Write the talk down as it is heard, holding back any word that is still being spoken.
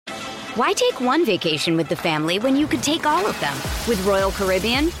Why take one vacation with the family when you could take all of them? With Royal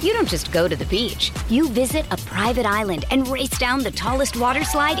Caribbean, you don't just go to the beach. You visit a private island and race down the tallest water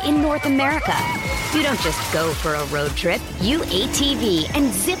slide in North America. You don't just go for a road trip. You ATV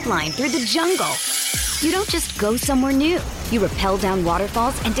and zip line through the jungle. You don't just go somewhere new. You rappel down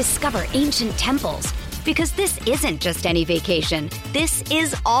waterfalls and discover ancient temples. Because this isn't just any vacation. This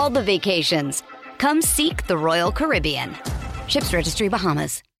is all the vacations. Come seek the Royal Caribbean. Ships Registry,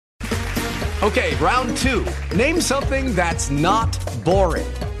 Bahamas. Okay, round two. Name something that's not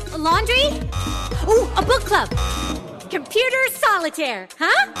boring. A laundry? Ooh, a book club. Computer solitaire,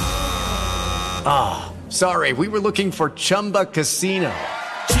 huh? Ah, sorry, we were looking for Chumba Casino.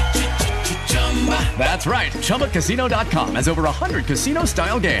 That's right, ChumbaCasino.com has over 100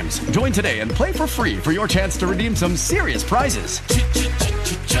 casino-style games. Join today and play for free for your chance to redeem some serious prizes.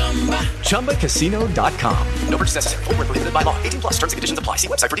 ChumbaCasino.com. No purchase necessary. Void where prohibited by law. 18 plus. Terms and conditions apply. See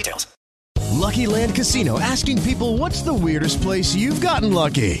website for details. Lucky Land Casino, asking people, what's the weirdest place you've gotten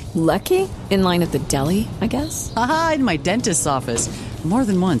lucky? Lucky? In line at the deli, I guess? Aha, in my dentist's office. More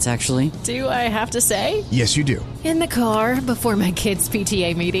than once, actually. Do I have to say? Yes, you do. In the car before my kids'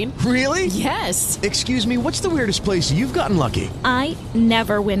 PTA meeting. Really? Yes. Excuse me, what's the weirdest place you've gotten lucky? I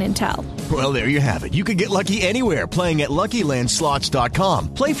never win and tell. Well, there you have it. You can get lucky anywhere, playing at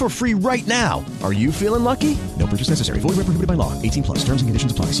LuckyLandSlots.com. Play for free right now. Are you feeling lucky? No purchase necessary. Void where prohibited by law. 18 plus. Terms and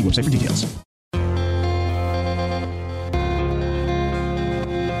conditions apply. See website for details.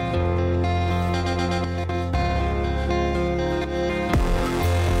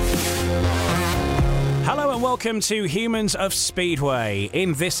 Hello and welcome to Humans of Speedway.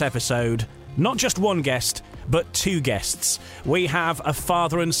 In this episode, not just one guest, but two guests. We have a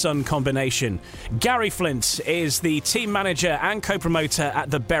father and son combination. Gary Flint is the team manager and co-promoter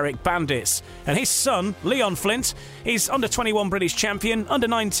at the Berwick Bandits. And his son, Leon Flint, is under-21 British champion,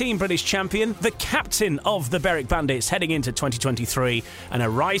 under-19 British champion, the captain of the Berwick Bandits heading into 2023, and a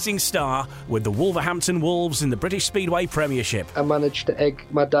rising star with the Wolverhampton Wolves in the British Speedway Premiership. I managed to egg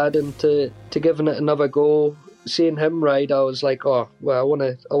my dad into giving it another go. Seeing him ride, I was like, oh, well,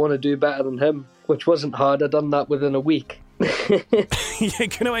 I want to do better than him, which wasn't hard. I done that within a week. You're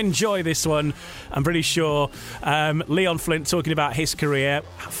going to enjoy this one, I'm pretty sure. Leon Flint talking about his career,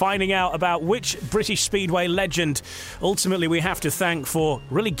 finding out about which British Speedway legend ultimately we have to thank for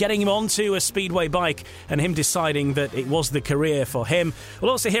really getting him onto a Speedway bike and him deciding that it was the career for him.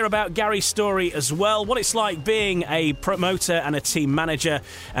 We'll also hear about Gary's story as well, what it's like being a promoter and a team manager,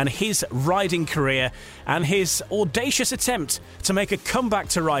 and his riding career and his audacious attempt to make a comeback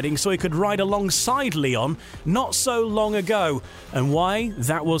to riding so he could ride alongside Leon not so long ago, and why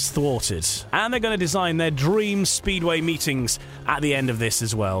that was thwarted. And they're going to design their dream Speedway meetings at the end of this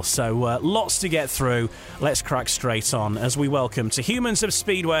as well. So lots to get through. Let's crack straight on as we welcome to Humans of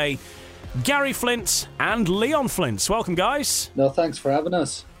Speedway, Gary Flint and Leon Flint. Welcome, guys. No, thanks for having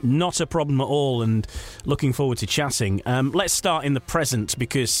us. Not a problem at all, and looking forward to chatting. Let's start in the present,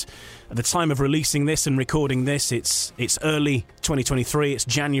 because at the time of releasing this and recording this, it's early 2023, it's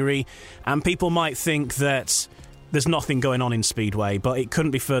January, and people might think that there's nothing going on in Speedway, but it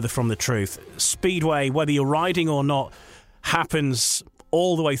couldn't be further from the truth. Speedway, whether you're riding or not, happens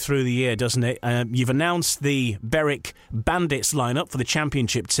all the way through the year, doesn't it? You've announced the Berwick Bandits lineup for the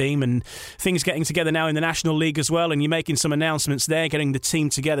championship team, and things getting together now in the National League as well, and you're making some announcements there, getting the team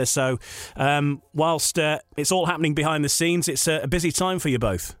together. So whilst it's all happening behind the scenes, it's a busy time for you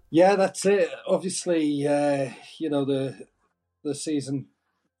both. Yeah, that's it. Obviously, the season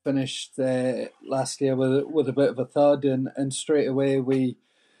finished last year with a bit of a thud, and straight away we,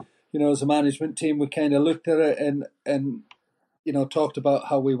 as a management team, we kind of looked at it and talked about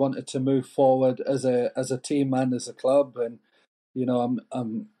how we wanted to move forward as a team and as a club. And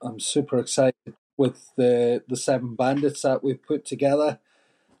I'm super excited with the 7 bandits that we've put together.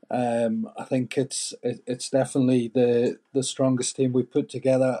 I think it's definitely the strongest team we've put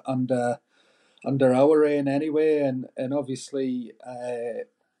together under our reign anyway, and obviously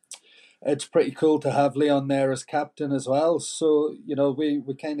it's pretty cool to have Leon there as captain as well. So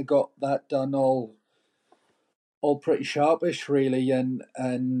we kind of got that done all pretty sharpish, really, and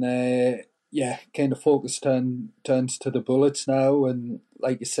kind of focus turns to the bullets now, and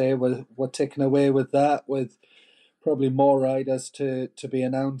like you say, we're taking away with that, with probably more riders to be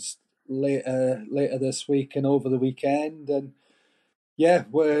announced later this week and over the weekend, and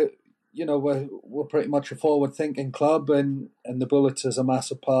we're pretty much a forward-thinking club, and the Bullets is a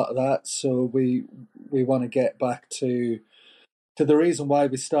massive part of that. So we want to get back to the reason why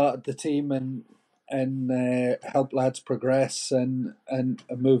we started the team, and help lads progress and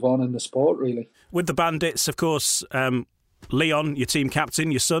move on in the sport, really. With the Bandits, of course, Leon, your team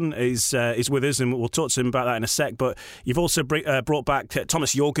captain, your son is with us, and we'll talk to him about that in a sec. But you've also brought back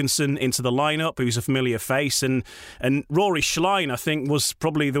Thomas Jorgensen into the lineup, who's a familiar face, and Rory Schlein, I think, was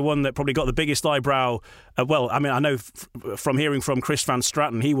probably the one that probably got the biggest eyebrow. I know from hearing from Chris Van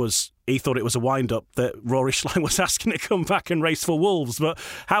Straten, he thought it was a wind-up that Rory Schlein was asking to come back and race for Wolves. But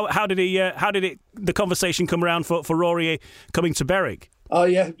how did the conversation come around for Rory coming to Berwick? Oh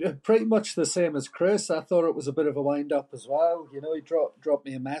yeah, pretty much the same as Chris. I thought it was a bit of a wind-up as well. He dropped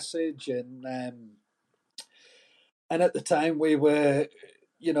me a message, and at the time we were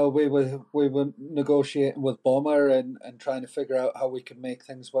negotiating with Bomber and trying to figure out how we could make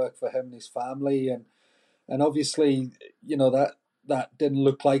things work for him and his family, and obviously that didn't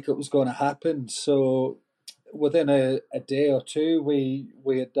look like it was going to happen. So within a day or two, we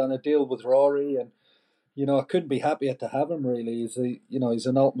had done a deal with Rory, and I couldn't be happier to have him. Really, he's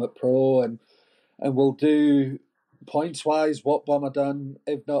an ultimate pro, and will do points wise what Bomber done,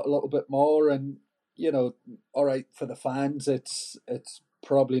 if not a little bit more. And all right, for the fans, it's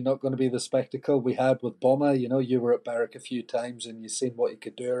probably not going to be the spectacle we had with Bomber. You were at Berwick a few times and you've seen what he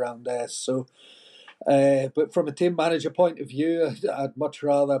could do around there. So, but from a team manager point of view, I'd much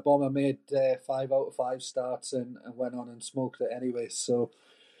rather Bomber made 5 out of 5 starts and went on and smoked it anyway. So,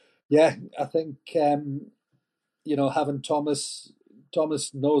 yeah, I think having Thomas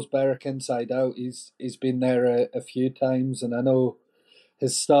knows Berwick inside out. He's been there a few times, and I know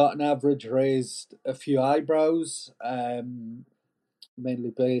his starting average raised a few eyebrows,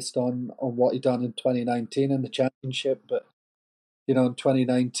 mainly based on what he done in 2019 in the championship. But in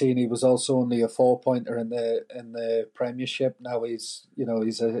 2019 he was also only a 4-pointer in the Premiership. Now he's a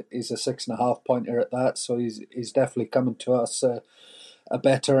 6.5 pointer at that. So he's definitely coming to us a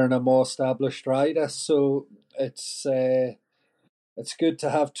better and a more established rider. So it's good to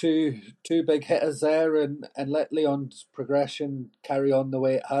have two big hitters there and let Leon's progression carry on the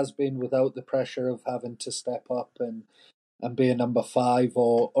way it has been without the pressure of having to step up and be a number 5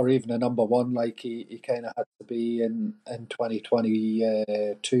 or even a number 1 like he kind of had to be in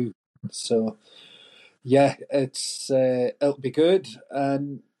 2022. So yeah, it'll be good,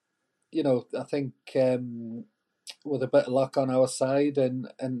 and I think with a bit of luck on our side and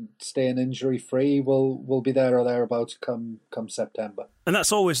staying injury free, we'll be there or thereabouts come September. And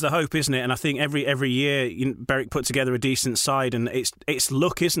that's always the hope, isn't it? And I think every year Berwick put together a decent side, and it's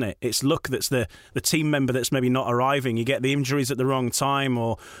luck, isn't it? It's luck that's the team member that's maybe not arriving. You get the injuries at the wrong time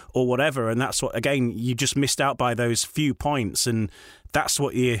or whatever, and that's what, again, you just missed out by those few points, and that's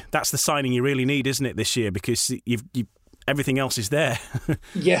the signing you really need, isn't it, this year? Because you've everything else is there.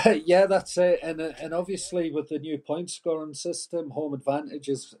 yeah, that's it. And obviously with the new point scoring system, home advantage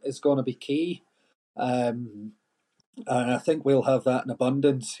is going to be key. And I think we'll have that in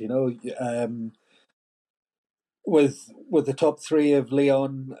abundance. With the top 3 of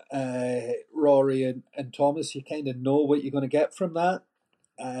Leon, Rory, and Thomas, you kind of know what you're going to get from that.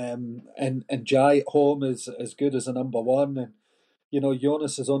 And Jai at home is as good as a number 1, and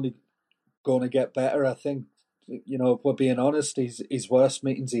Jonas is only going to get better. I think, if we're being honest, his worst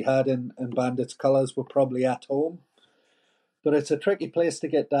meetings he had in Bandits colours were probably at home. But it's a tricky place to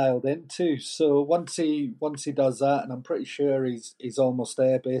get dialed into. So once he does that, and I'm pretty sure he's almost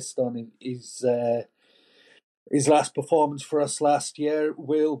there based on his last performance for us last year,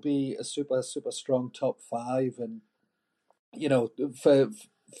 will be a super, super strong top 5. And,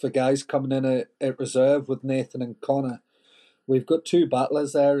 for guys coming in at reserve with Nathan and Connor, we've got 2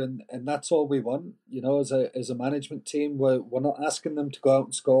 battlers there, and that's all we want. As a management team, we're not asking them to go out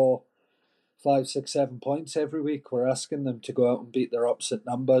and score 5, 6, 7 points every week. We're asking them to go out and beat their opposite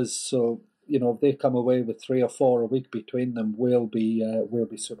numbers. So if they come away with 3 or 4 a week between them, we'll be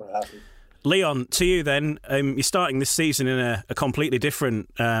super happy. Leon, to you then, you're starting this season in a completely different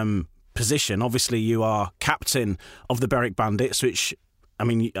position. Obviously, you are captain of the Berwick Bandits, which,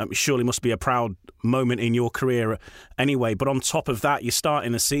 surely must be a proud moment in your career anyway. But on top of that, you're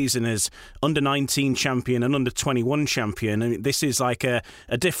starting a season as under-19 champion and under-21 champion. And this is like a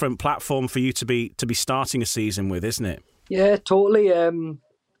different platform for you to be starting a season with, isn't it? Yeah, totally.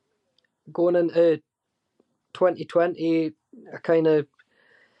 Going into 2020, I kind of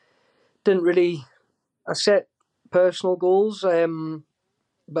didn't really... I set personal goals,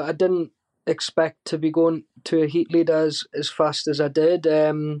 but I didn't expect to be going to a heat leader as fast as I did.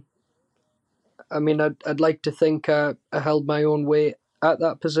 I'd like to think I held my own weight at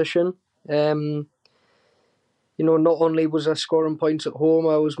that position. Not only was I scoring points at home,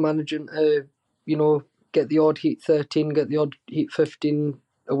 I was managing to, get the odd heat 13, get the odd heat 15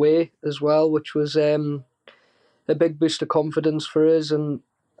 away as well, which was a big boost of confidence for us. And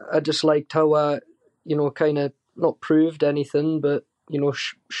I just liked how I, kind of not proved anything, but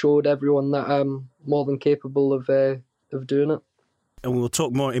showed everyone that I'm more than capable of doing it. And we'll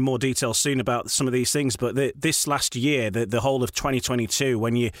talk in more detail soon about some of these things, but this last year, the whole of 2022,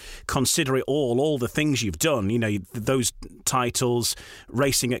 when you consider it all the things you've done, those titles,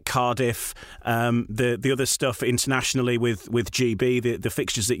 racing at Cardiff, the other stuff internationally with GB, the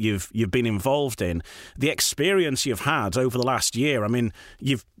fixtures that you've been involved in, the experience you've had over the last year. I mean,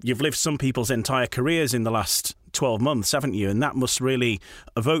 you've lived some people's entire careers in the last 12 months, haven't you? And that must really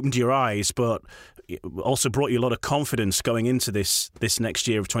have opened your eyes, but also brought you a lot of confidence going into this next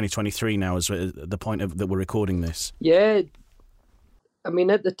year of 2023 now, as the point that we're recording this. Yeah, I mean,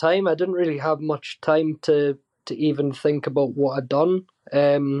 at the time, I didn't really have much time to even think about what I'd done,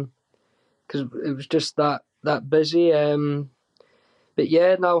 because it was just that busy. But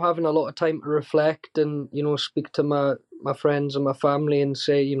yeah, now having a lot of time to reflect and, speak to my friends and my family and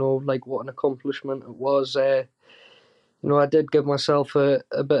say, like what an accomplishment it was. I did give myself a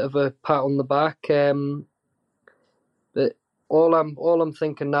bit of a pat on the back. But all I'm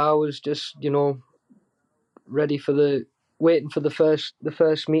thinking now is just, waiting for the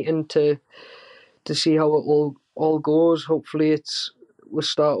first meeting to see how it all goes. Hopefully we'll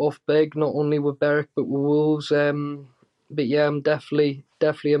start off big, not only with Berwick but with Wolves. But yeah, I'm definitely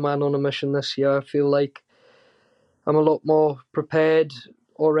a man on a mission this year. I feel like I'm a lot more prepared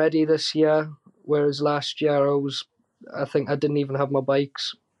already this year, whereas last year I think I didn't even have my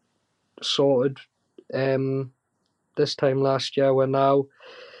bikes sorted this time last year, where now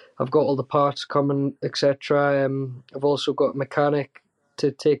I've got all the parts coming, etc. I've also got a mechanic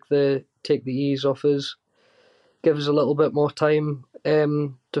to take the ease off us, give us a little bit more time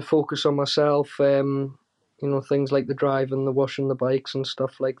to focus on myself, things like the drive and the washing the bikes and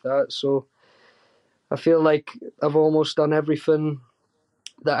stuff like that. So I feel like I've almost done everything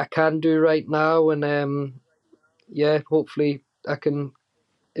that I can do right now, and hopefully I can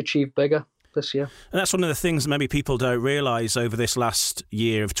achieve bigger this year. And that's one of the things that maybe people don't realise over this last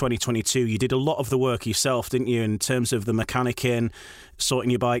year of 2022. You did a lot of the work yourself, didn't you, in terms of the mechanicking, sorting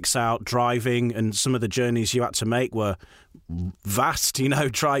your bikes out, driving, and some of the journeys you had to make were vast. You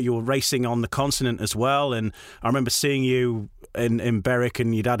were racing on the continent as well, and I remember seeing you in Berwick,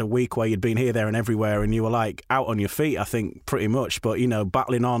 and you'd had a week where you'd been here, there and everywhere, and you were like out on your feet, I think, pretty much, but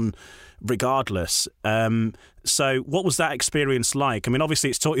battling on regardless. So what was that experience like? I mean,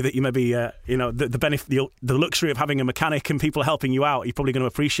 obviously it's taught you that you maybe the benefit, the luxury of having a mechanic and people helping you out. You're probably going to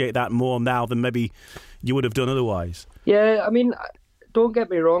appreciate that more now than maybe you would have done otherwise. Yeah, I mean, don't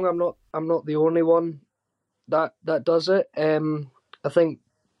get me wrong, I'm not the only one that does it. I think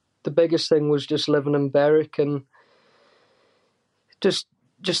the biggest thing was just living in Berwick and just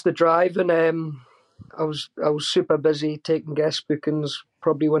the drive, and I was super busy taking guest bookings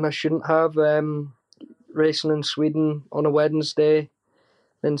probably when I shouldn't have, racing in Sweden on a Wednesday,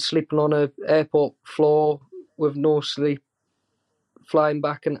 then sleeping on a airport floor with no sleep, flying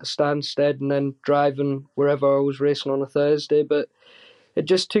back into Stansted, and then driving wherever I was racing on a Thursday. But it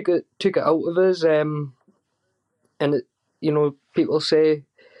just took it out of us, and it, people say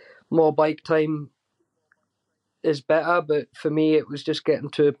more bike time is better, but for me it was just getting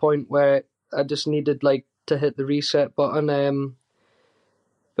to a point where I just needed to hit the reset button.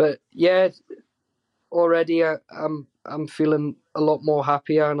 But yeah, already I'm feeling a lot more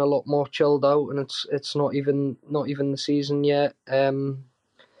happier and a lot more chilled out, and it's not even the season yet. I'd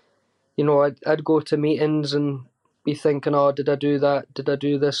go to meetings and be thinking, oh, did I do that? Did I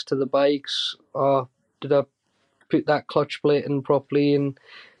do this to the bikes? Or did I put that clutch plate in properly? And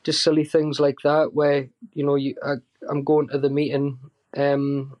just silly things like that, where I'm going to the meeting,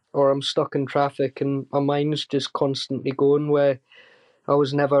 or I'm stuck in traffic and my mind's just constantly going, where I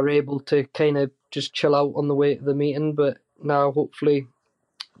was never able to kind of just chill out on the way to the meeting. But now hopefully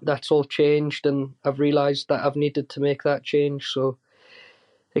that's all changed, and I've realised that I've needed to make that change. So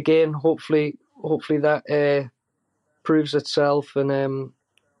again, hopefully that proves itself, and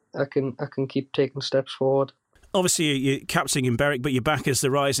I can keep taking steps forward. Obviously, you're captaining in Berwick, but you're back as the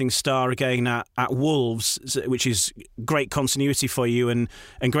rising star again at Wolves, which is great continuity for you and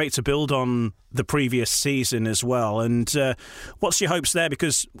great to build on the previous season as well. And what's your hopes there?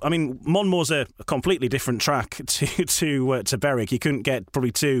 Because, I mean, Monmore's a completely different track to Berwick. You couldn't get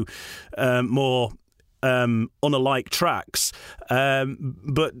probably two more unalike tracks,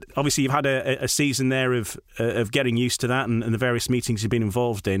 but obviously you've had a season there of getting used to that and the various meetings you've been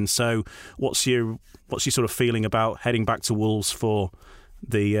involved in. So what's your sort of feeling about heading back to Wolves for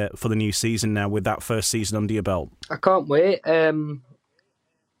the new season now, with that first season under your belt? I can't wait.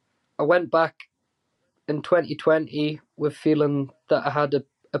 I went back in 2020 with feeling that I had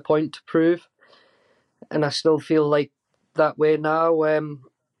a point to prove, I still feel like that way now. In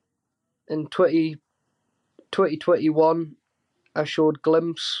 2021, I showed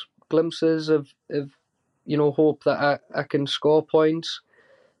glimpses of hope that I can score points,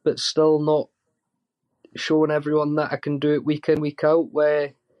 but still not showing everyone that I can do it week in, week out. Where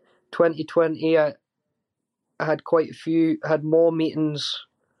 2020, I had had more meetings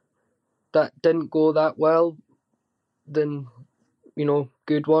that didn't go that well than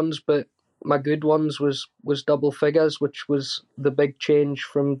good ones, but my good ones was double figures, which was the big change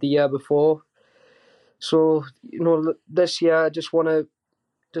from the year before. So this year I just want to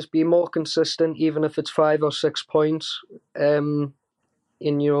just be more consistent, even if it's 5 or 6 points, and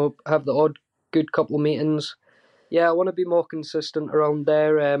have the odd good couple of meetings. Yeah, I want to be more consistent around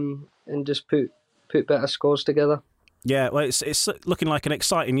there, and just put better scores together. Yeah, well, it's looking like an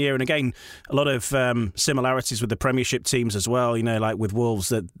exciting year, and again, a lot of similarities with the Premiership teams as well. Like with Wolves,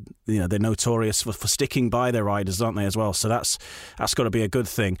 that they're notorious for sticking by their riders, aren't they, as well? So that's got to be a good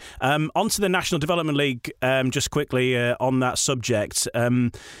thing. Onto the National Development League, just quickly on that subject.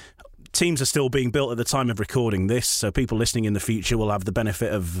 Teams are still being built at the time of recording this, so people listening in the future will have the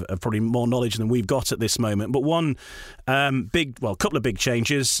benefit of probably more knowledge than we've got at this moment. But couple of big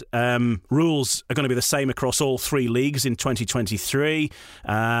changes. Rules are going to be the same across all 3 leagues in 2023,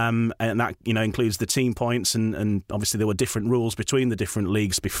 and that includes the team points, and obviously there were different rules between the different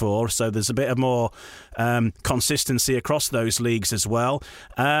leagues before, so there's a bit of more consistency across those leagues as well.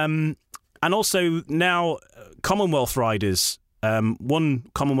 And also now Commonwealth riders. 1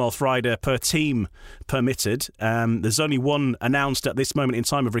 Commonwealth rider per team permitted. There's only 1 announced at this moment in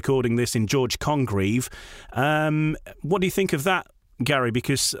time of recording this in George Congreve. What do you think of that, Gary?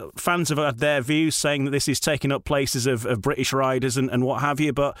 Because fans have had their views saying that this is taking up places of British riders and what have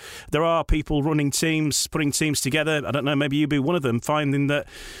you, but there are people running teams, putting teams together. I don't know, maybe you'd be one of them, finding that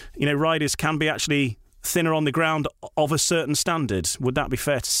riders can be actually thinner on the ground of a certain standard. Would that be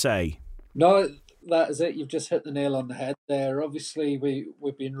fair to say? No, that is it. You've just hit the nail on the head there. Obviously,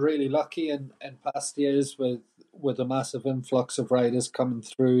 we've been really lucky in past years with a massive influx of riders coming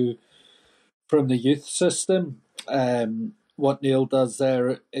through from the youth system. What Neil does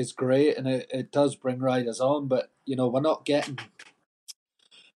there is great, and it does bring riders on. But we're not getting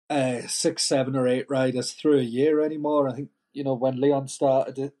 6, 7, or 8 riders through a year anymore. I think when Leon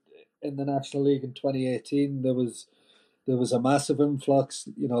started it in the National League in 2018, there was a massive influx,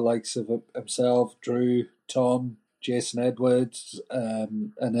 likes of himself, Drew, Tom, Jason Edwards,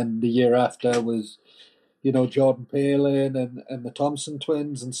 and then the year after was, Jordan Palin and the Thompson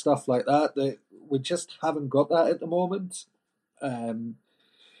twins and stuff like that. We just haven't got that at the moment.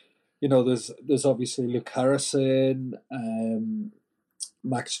 There's obviously Luke Harrison,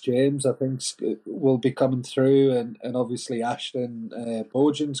 Max James, I think, will be coming through, and obviously Ashton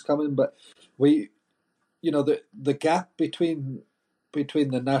Bojan's coming, but the gap between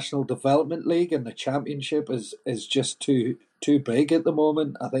the National Development League and the Championship is just too big at the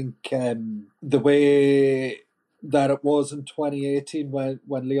moment. I think the way that it was in 2018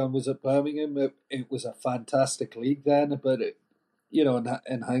 when Leon was at Birmingham, it was a fantastic league then, but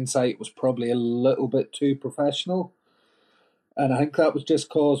in hindsight it was probably a little bit too professional, and I think that was just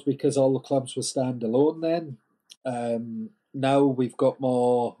caused because all the clubs were standalone then. Now we've got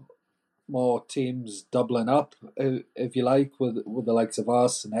more teams doubling up, if you like, with the likes of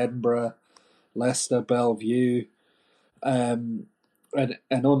us and Edinburgh, Leicester, Bellevue, and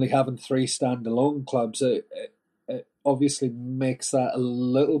only having 3 standalone clubs. It obviously makes that a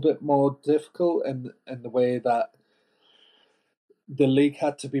little bit more difficult in the way that the league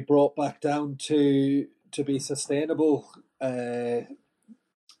had to be brought back down to be sustainable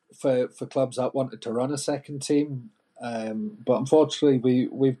for clubs that wanted to run a second team. But unfortunately,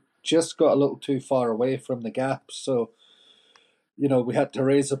 we've just got a little too far away from the gap. So, we had to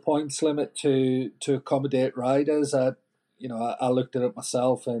raise the points limit to accommodate riders. I looked at it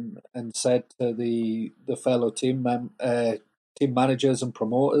myself and said to the fellow team managers and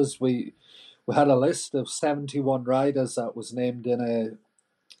promoters, we had a list of 71 riders that was named in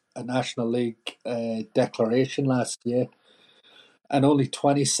a National League declaration last year, and only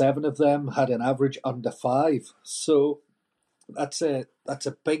 27 of them had an average under 5. So that's a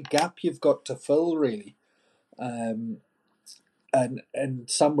big gap you've got to fill, really. And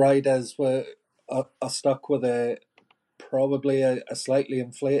some riders are stuck with probably a slightly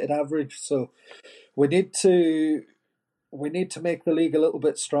inflated average. So we need to make the league a little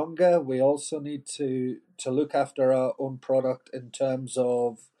bit stronger. We also need to look after our own product in terms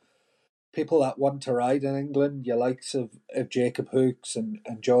of people that want to ride in England, your likes of Jacob Hooks and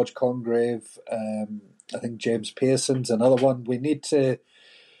George Congreve. I think James Pearson's another one. We need to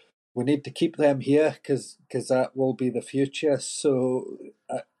we need to keep them here because that will be the future. So,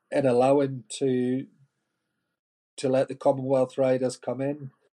 in allowing to let the Commonwealth riders come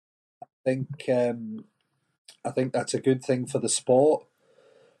in, think I think that's a good thing for the sport.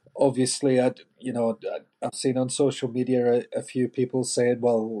 Obviously, I've seen on social media a few people saying,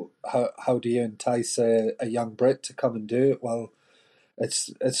 "Well, how do you entice a young Brit to come and do it?" Well,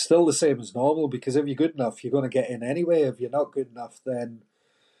 it's still the same as normal, because if you're good enough, you're going to get in anyway. If you're not good enough, then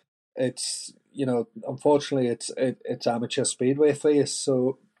it's, unfortunately, it's amateur speedway for you.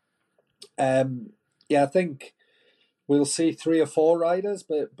 So, I think we'll see 3 or 4 riders,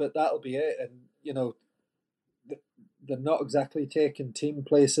 but that'll be it. And they're not exactly taking team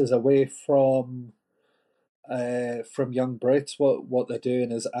places away from young Brits. What they're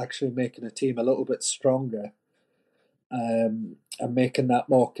doing is actually making a team a little bit stronger, and making that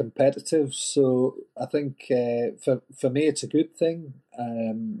more competitive. So I think for me, it's a good thing.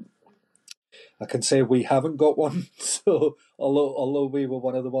 I can say we haven't got one. So although we were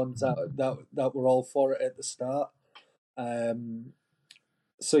one of the ones that were all for it at the start.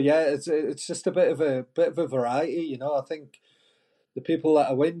 So yeah, it's just a bit of a variety. I think the people that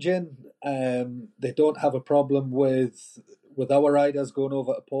are whinging, they don't have a problem with our riders going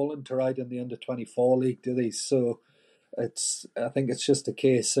over to Poland to ride in the under-24 league, do they? So I think it's just a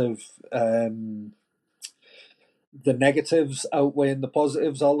case of the negatives outweighing the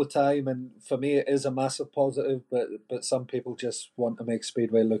positives all the time, and for me it is a massive positive, but some people just want to make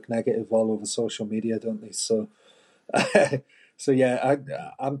Speedway look negative all over social media, don't they? So so yeah,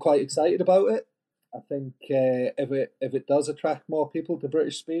 I'm quite excited about it. I think if it does attract more people to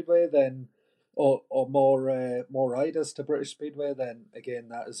British Speedway, then or more riders to British Speedway, then again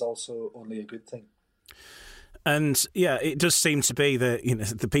that is also only a good thing. And yeah, it does seem to be that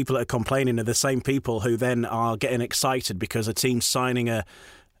the people that are complaining are the same people who then are getting excited because a team's signing an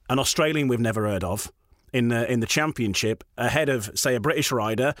Australian we've never heard of in the championship ahead of, say, a British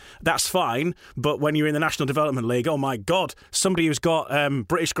rider. That's fine, but when you're in the National Development League, oh my God, somebody who's got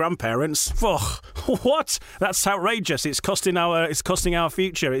British grandparents, what? That's outrageous. It's costing our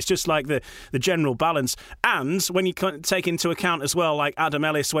future. It's just like the general balance. And when you take into account as well, like Adam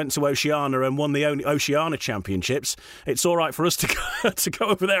Ellis went to Oceania and won the Oceania championships, it's all right for us to go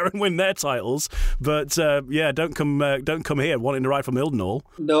over there and win their titles. But don't come here wanting to ride for Mildenhall.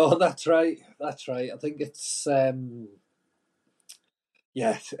 No, that's right. That's right. I think it's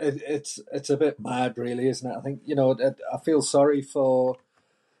it's a bit mad, really, isn't it? I think I feel sorry for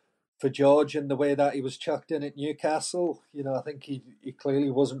George in the way that he was chucked in at Newcastle. I think he clearly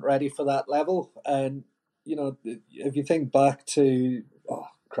wasn't ready for that level. And if you think back to a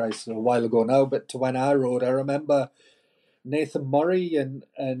while ago now, but to when I rode, I remember Nathan Murray and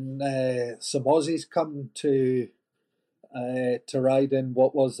some Aussies come to ride in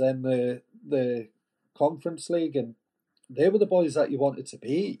what was then the Conference League, and they were the boys that you wanted to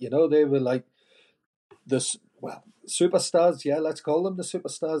beat. They were like superstars. Yeah, let's call them the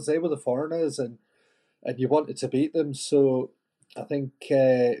superstars. They were the foreigners, and you wanted to beat them. So I think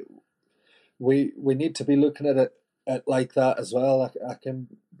we need to be looking at it like that as well. I can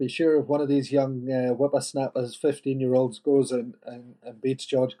be sure if one of these young whippersnappers, 15-year-olds, goes and beats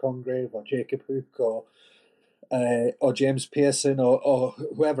George Congreve or Jacob Hook or James Pearson or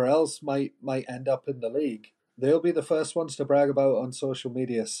whoever else might end up in the league, they'll be the first ones to brag about it on social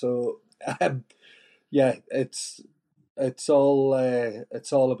media. So it's all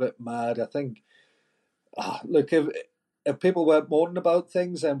a bit mad. I think. Look, if people weren't moaning about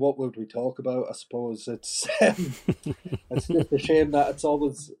things, then what would we talk about? I suppose it's it's just a shame that it's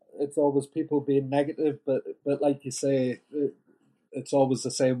always people being negative, but like you say, it's always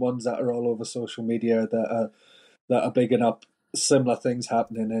the same ones that are all over social media that are bigging up similar things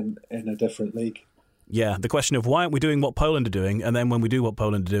happening in a different league. Yeah, the question of why aren't we doing what Poland are doing, and then when we do what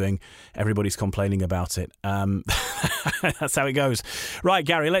Poland are doing, everybody's complaining about it. That's how it goes. Right,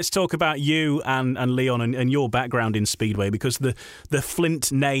 Gary, let's talk about you and Leon and your background in Speedway, because the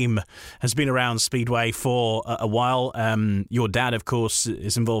Flint name has been around Speedway for a while. Your dad, of course,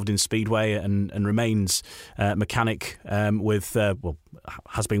 is involved in Speedway and remains mechanic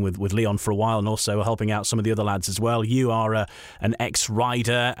has been with Leon for a while, and also helping out some of the other lads as well. You are an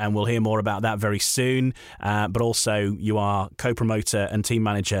ex-rider, and we'll hear more about that very soon. But also you are co-promoter and team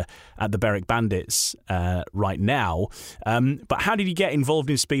manager at the Berwick Bandits right now. But how did you get involved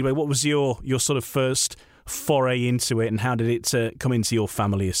in Speedway? What was your sort of first foray into it, and how did it come into your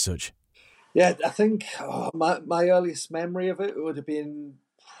family as such? Yeah, I think my earliest memory of it would have been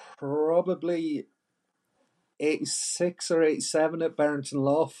probably 86 or 87 at Barrington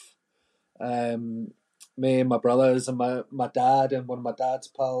Lough. me and my brothers and my dad and one of my dad's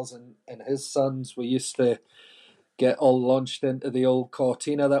pals and his sons, we used to get all launched into the old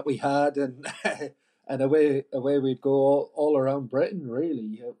Cortina that we had, and and away we'd go all around Britain.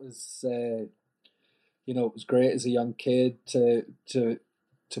 Really, it was it was great as a young kid to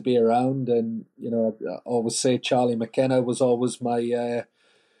be around, and I always say Charlie McKenna was always my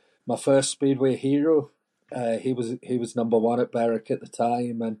my first speedway hero. He was number one at Berwick at the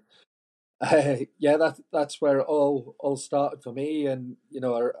time, and that's where it all started for me. And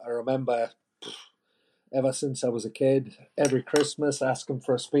I remember ever since I was a kid, every Christmas asking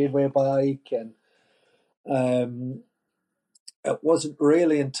for a speedway bike, and it wasn't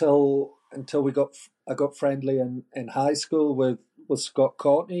really until I got friendly in high school with Scott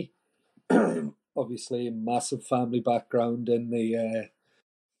Courtney. Obviously, massive family background in the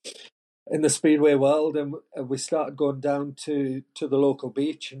speedway world, and we started going down to the local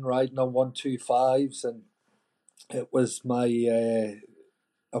beach and riding on 125s, and it was I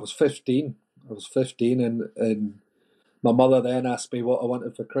was 15. And my mother then asked me what I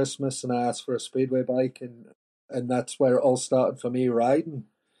wanted for Christmas, and I asked for a speedway bike, and that's where it all started for me riding.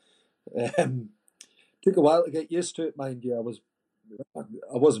 Took a while to get used to it, mind you. I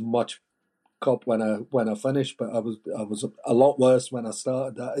wasn't much cop when I finished, but I was a lot worse when I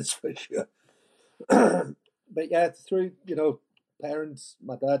started. That is for sure. But yeah, through parents,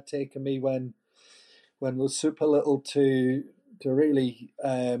 my dad taking me when I was super little to really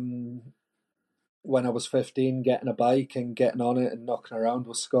when I was 15, getting a bike and getting on it and knocking around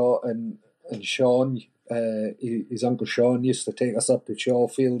with Scott and Sean. His uncle Sean used to take us up to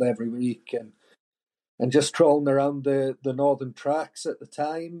Shawfield every week and just trolling around the northern tracks at the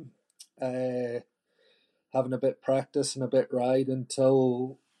time, having a bit of practice and a bit ride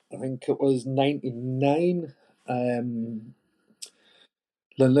until I think it was 99.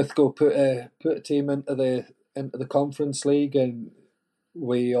 Linlithgow put a team into the Conference League, and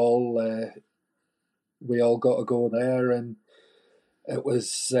we all got to go there, and it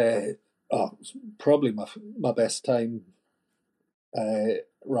was probably my best time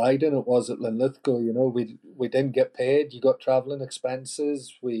riding. It was at Linlithgow. We didn't get paid. You got travelling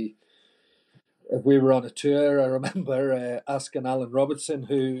expenses. If we were on a tour, I remember asking Alan Robertson,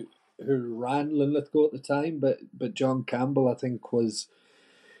 who ran Linlithgow at the time, but John Campbell, I think, was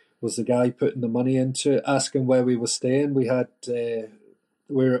the guy putting the money into it, asking where we were staying. We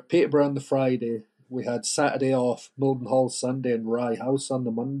were at Peterborough on the Friday. We had Saturday off, Mildenhall Sunday, and Rye House on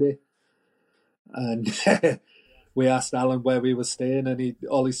the Monday. And we asked Alan where we were staying, and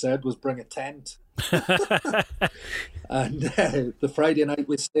all he said was bring a tent. And the Friday night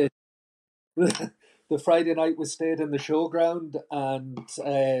we stayed. The Friday night we stayed in the showground, and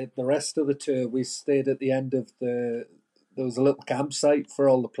the rest of the tour we stayed at the end of there was a little campsite for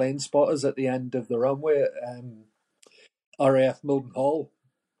all the plane spotters at the end of the runway at RAF Mildenhall.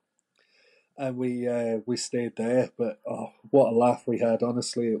 And we stayed there, but what a laugh we had!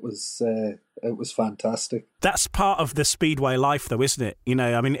 Honestly, it was fantastic. That's part of the speedway life, though, isn't it?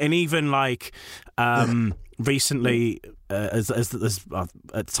 And even like recently, as at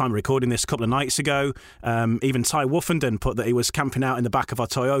the time of recording this, a couple of nights ago, even Ty Woofenden put that he was camping out in the back of our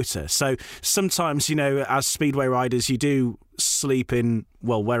Toyota. So sometimes, as speedway riders, you do sleep in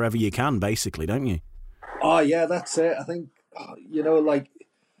wherever you can, basically, don't you? Oh yeah, that's it. I think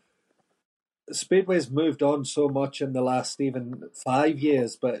Speedway's moved on so much in the last even 5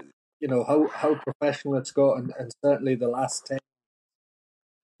 years, but how professional it's got, and certainly the last 10.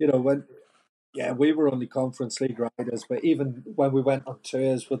 We were only Conference League riders, but even when we went on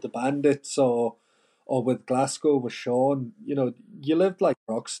tours with the Bandits or with Glasgow with Sean, you lived like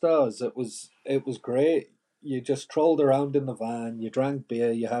rock stars. It was great. You just trolled around in the van, you drank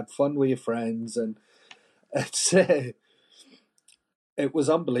beer, you had fun with your friends, and it's it was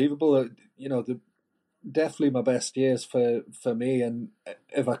unbelievable. Definitely my best years for me. And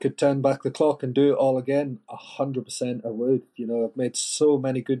if I could turn back the clock and do it all again, 100% I would. I've made so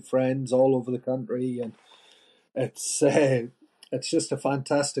many good friends all over the country, and it's just a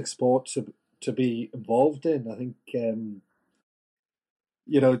fantastic sport to be involved in. I think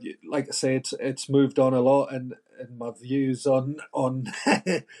like I say, it's moved on a lot, and my views on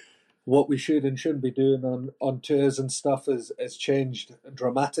what we should and shouldn't be doing on tours and stuff has changed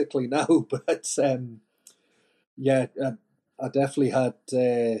dramatically now. But I definitely had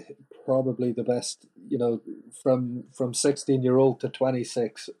probably the best, from 16-year-old to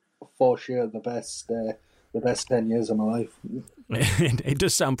 26, for sure the best 10 years of my life. It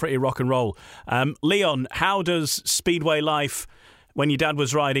does sound pretty rock and roll. Leon, how does speedway life when your dad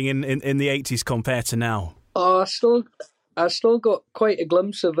was riding in the 80s compare to now? I still got quite a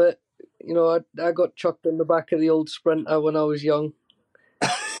glimpse of it. I got chucked in the back of the old Sprinter when I was young.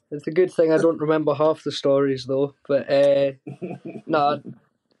 It's a good thing I don't remember half the stories though. But I've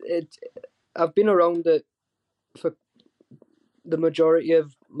been around it for the majority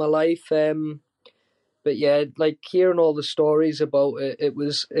of my life. But yeah, like hearing all the stories about it, it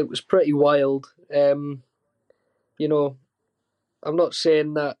was pretty wild. I'm not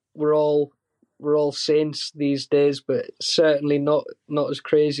saying that we're all saints these days, but certainly not as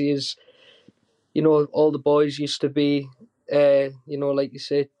crazy as all the boys used to be. Like you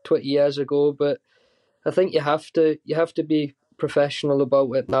say, 20 years ago. But I think you have to be professional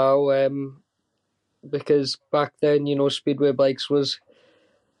about it now, because back then, speedway bikes was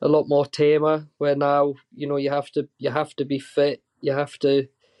a lot more tamer. Where now, you have to be fit. You have to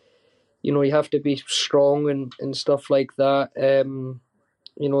be strong and stuff like that.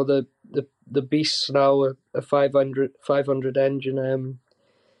 The beasts now are a 500 engine.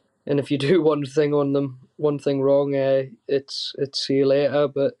 And if you do one thing wrong, it's see you later.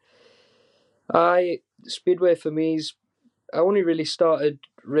 But speedway for me I only really started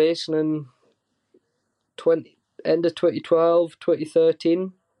racing in end of 2012,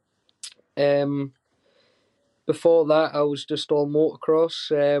 2013. Before that, I was just all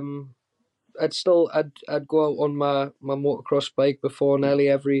motocross. I'd go out on my motocross bike before nearly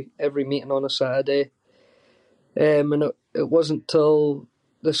every meeting on a Saturday. And it wasn't till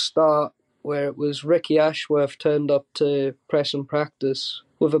the start where it was Ricky Ashworth turned up to press and practice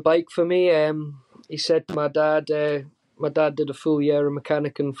with a bike for me. He said to my dad did a full year of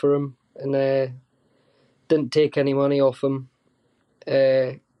mechanicking for him and didn't take any money off him.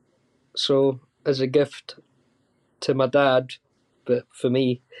 So as a gift to my dad, but for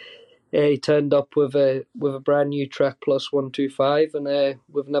me, he turned up with a brand new Trek Plus 125, and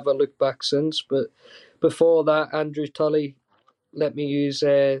we've never looked back since. But before that, Andrew Tully let me use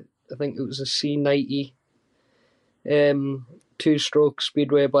I think it was a C90 two-stroke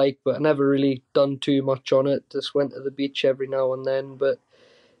speedway bike, but I never really done too much on it. Just went to the beach every now and then. But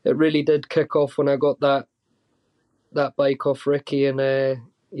it really did kick off when I got that bike off Ricky, and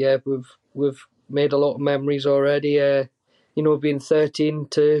we've made a lot of memories already. Being 13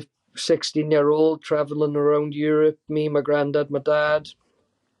 to 16-year-old, travelling around Europe, me, my granddad, my dad,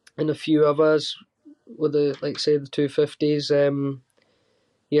 and a few others with the 250s.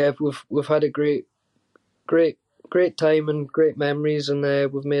 We've had a great time and great memories, and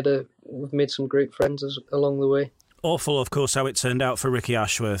we've made some great friends along the way. Awful, of course, how it turned out for Ricky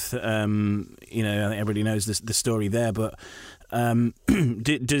Ashworth. I think everybody knows the story there, but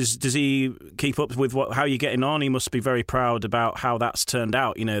does he keep up with how you're getting on? He must be very proud about how that's turned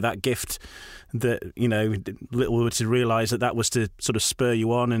out. That gift that little to realise that was to sort of spur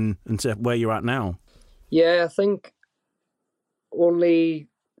you on and to where you're at now. Yeah, I think only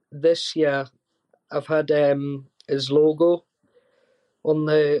this year I've had his logo on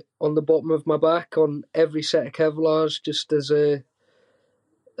the bottom of my back on every set of Kevlars, just as a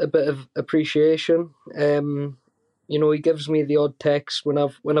bit of appreciation. He gives me the odd text when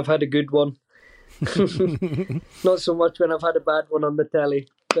I've had a good one. Not so much when I've had a bad one on the telly,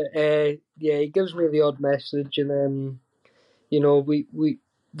 but he gives me the odd message, and we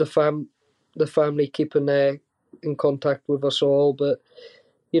the family keeping in contact with us all. But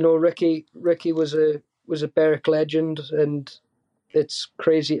Ricky was a Berwick legend, and it's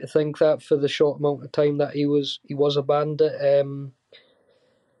crazy to think that for the short amount of time that he was a bandit.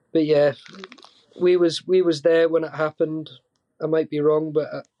 But yeah, we was there when it happened. I might be wrong, but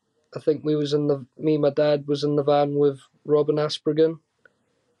I think me and my dad was in the van with Robin Aspergen,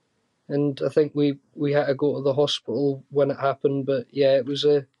 and I think we had to go to the hospital when it happened. But yeah, it was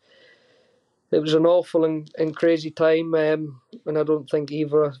an awful and crazy time, and I don't think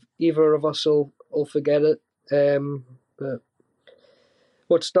either of us will forget it. But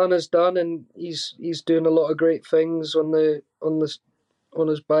what's done is done, and he's doing a lot of great things on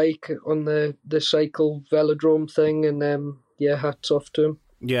his bike, on the cycle velodrome thing, and hats off to him.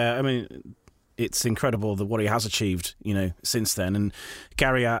 Yeah, I mean, it's incredible what he has achieved, since then. And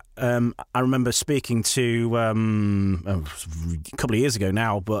Gary, I remember speaking to a couple of years ago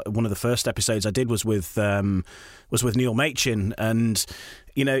now, but one of the first episodes I did was with Neil Machin, and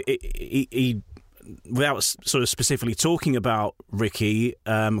he without sort of specifically talking about Ricky,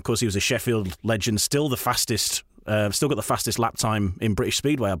 of course he was a Sheffield legend, still got the fastest lap time in British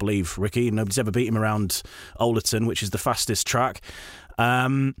Speedway, I believe, Ricky. Nobody's ever beat him around Ollerton, which is the fastest track.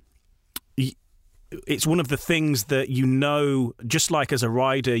 it's one of the things that just like as a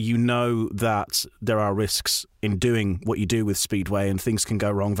rider, that there are risks in doing what you do with Speedway, and things can go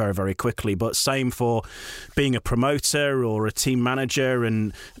wrong very, very quickly. But same for being a promoter or a team manager,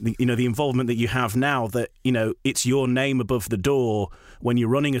 and the involvement that you have now, that it's your name above the door when you're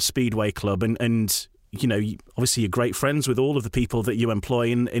running a Speedway club, and obviously you're great friends with all of the people that you employ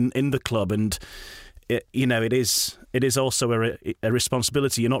in the club, and it is also a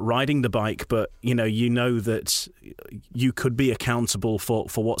responsibility. You're not riding the bike, but that you could be accountable for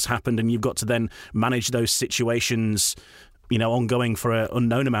what's happened, and you've got to then manage those situations, ongoing for an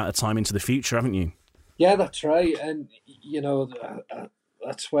unknown amount of time into the future, haven't you? Yeah, that's right, and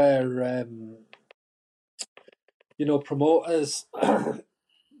that's where promoters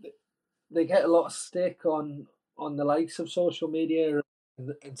they get a lot of stick on the likes of social media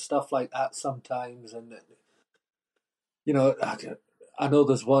and stuff like that sometimes, and I know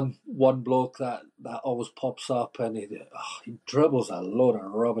there's one bloke that always pops up, and he dribbles a load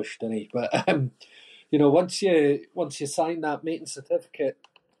of rubbish, doesn't he? But once you sign that meeting certificate,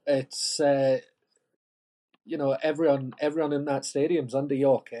 it's everyone in that stadium's under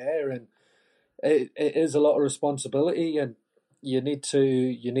your care, and it is a lot of responsibility, and you need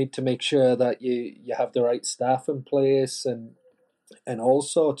to make sure that you have the right staff in place and all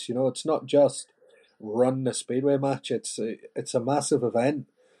sorts. It's not just run a Speedway match. It's a massive event,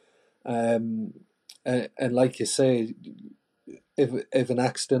 and like you say, if an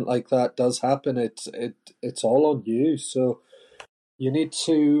accident like that does happen, it's all on you. So you need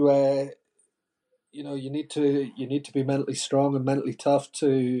to you need to be mentally strong and mentally tough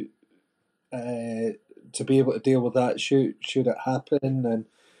to be able to deal with that should it happen. And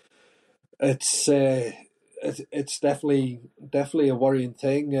it's definitely a worrying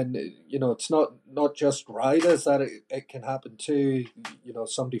thing, and it's not just riders that it can happen to.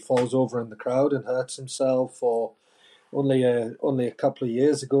 Somebody falls over in the crowd and hurts himself, or only a couple of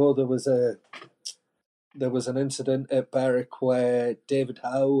years ago there was an incident at Berwick where David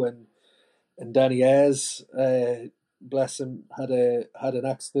Howe and Danny Ayres, bless him, had an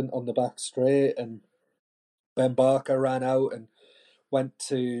accident on the back straight, and Ben Barker ran out and went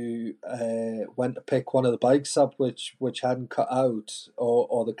to pick one of the bikes up which hadn't cut out,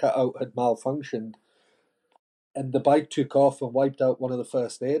 or the cutout had malfunctioned, and the bike took off and wiped out one of the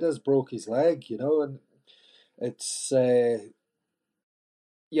first aiders, broke his leg, and it's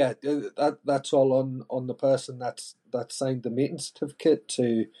that's all on the person that signed the meeting certificate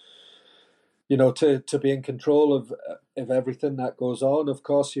to be in control of everything that goes on. Of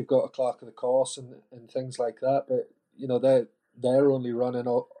course, you've got a clerk of the course and things like that, but they're only running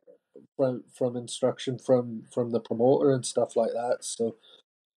from instruction from the promoter and stuff like that. So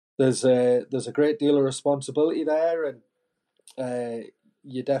there's a great deal of responsibility there, and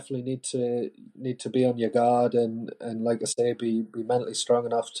you definitely need to be on your guard and like I say, be mentally strong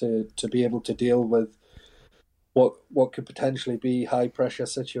enough to be able to deal with what could potentially be high pressure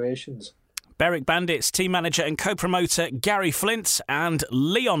situations. Berwick Bandits team manager and co-promoter Gary Flint and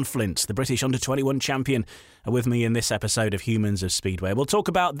Leon Flint, the British Under-21 champion, are with me in this episode of Humans of Speedway. We'll talk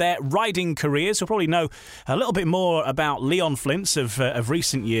about their riding careers. We'll probably know a little bit more about Leon Flint's of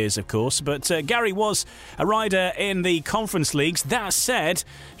recent years, of course. But Gary was a rider in the Conference Leagues. That said,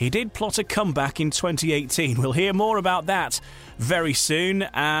 he did plot a comeback in 2018. We'll hear more about that very soon,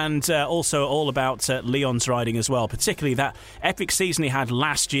 and also all about Leon's riding as well, particularly that epic season he had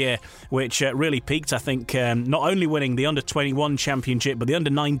last year, which really peaked, I think, not only winning the Under-21 Championship, but the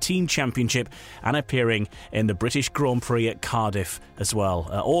Under-19 Championship, and appearing in the British Grand Prix at Cardiff as well.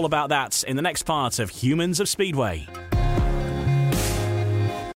 All about that in the next part of Humans of Speedway.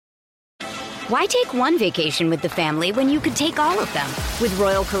 Why take one vacation with the family when you could take all of them? With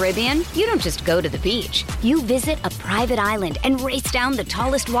Royal Caribbean, you don't just go to the beach. You visit a private island and race down the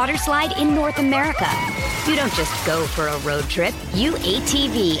tallest water slide in North America. You don't just go for a road trip. You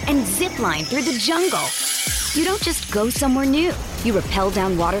ATV and zip line through the jungle. You don't just go somewhere new. You rappel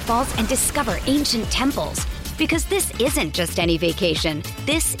down waterfalls and discover ancient temples. Because this isn't just any vacation.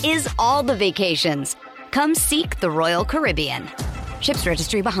 This is all the vacations. Come seek the Royal Caribbean. Ships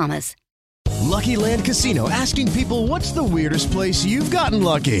Registry, Bahamas. Lucky Land Casino, asking people, what's the weirdest place you've gotten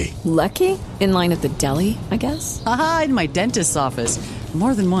lucky? Lucky? In line at the deli, I guess? Aha, in my dentist's office.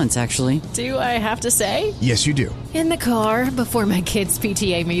 More than once, actually. Do I have to say? Yes, you do. In the car before my kids'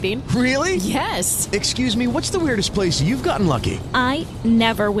 PTA meeting. Really? Yes. Excuse me, what's the weirdest place you've gotten lucky? I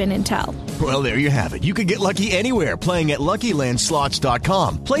never win and tell. Well, there you have it. You can get lucky anywhere, playing at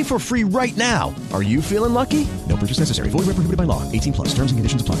LuckyLandSlots.com. Play for free right now. Are you feeling lucky? No purchase necessary. Void where prohibited by law. 18+. Terms and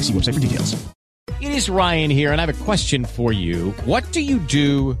conditions apply. See website for details. It is Ryan here, and I have a question for you. What do you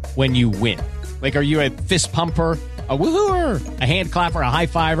do when you win? Like, are you a fist pumper, a woohooer, a hand clapper, a high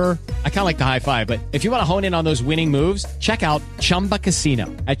fiver? I kind of like the high five, but if you want to hone in on those winning moves, check out Chumba Casino.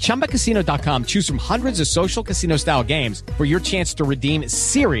 At ChumbaCasino.com, choose from hundreds of social casino-style games for your chance to redeem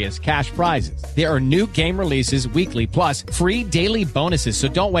serious cash prizes. There are new game releases weekly, plus free daily bonuses. So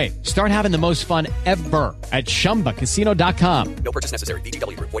don't wait. Start having the most fun ever at ChumbaCasino.com. No purchase necessary.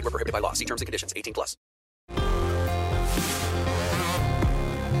 VGW Group. Void where prohibited by law. See terms and conditions. 18+.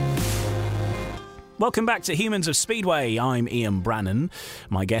 Welcome back to Humans of Speedway. I'm Ian Brannan.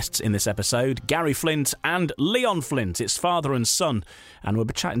 My guests in this episode, Gary Flint and Leon Flint. It's father and son, and we'll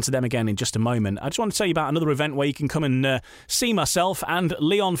be chatting to them again in just a moment. I just want to tell you about another event where you can come and see myself and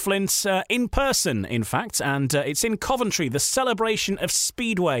Leon Flint in person, in fact, and it's in Coventry. The Celebration of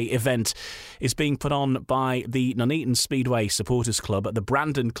Speedway event is being put on by the Nuneaton Speedway Supporters Club at the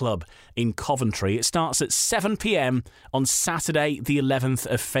Brandon Club in Coventry. It starts at 7 p.m. on Saturday, the 11th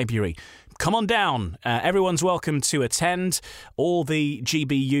of February. Come on down. Everyone's welcome to attend. All the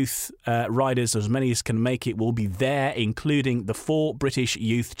GB youth riders, as many as can make it, will be there, including the 4 British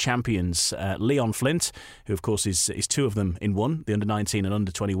youth champions. Leon Flint, who of course is 2 of them in one, the under-19 and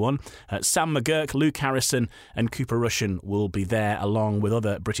under-21. Sam McGurk, Luke Harrison and Cooper Rushen will be there, along with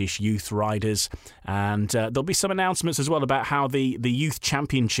other British youth riders. And there'll be some announcements as well about how the youth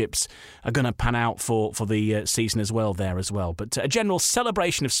championships are going to pan out for the season as well there as well. But a general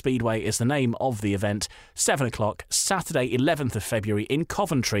celebration of Speedway is the name of the event. 7 o'clock, Saturday 11th of February in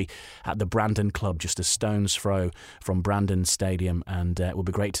Coventry at the Brandon Club, just a stone's throw from Brandon Stadium, and it will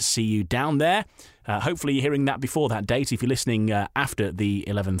be great to see you down there. Hopefully you're hearing that before that date. If you're listening after the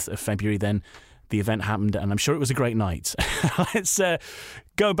 11th of February, then the event happened, and I'm sure it was a great night. Let's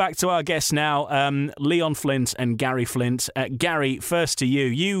go back to our guests now, Leon Flint and Gary Flint. Gary, first to you.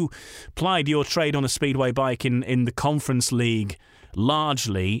 You plied your trade on a speedway bike in the Conference League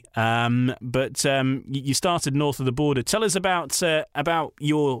largely, but you started north of the border. Tell us about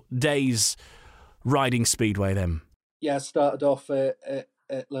your days riding speedway then. Yeah, I started off at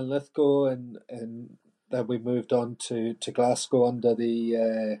Linlithgow, and then we moved on to Glasgow under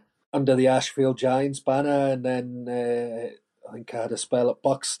the Ashfield Giants banner, and then I think I had a spell at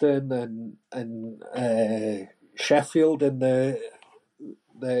Buxton and Sheffield in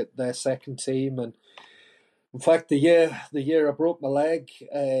their second team. And in fact, the year I broke my leg,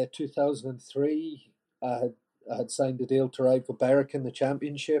 2003, I had signed a deal to ride for Berwick in the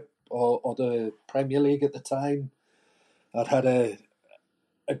Championship or the Premier League at the time. I'd had a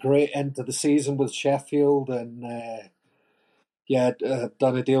great end to the season with Sheffield, and I'd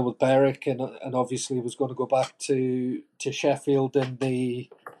done a deal with Berwick, and obviously was going to go back to Sheffield in the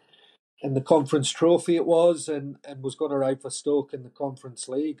Conference Trophy it was, and was going to ride for Stoke in the Conference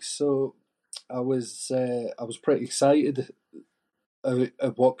League. So I was pretty excited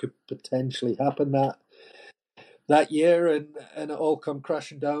of what could potentially happen that year, and it all come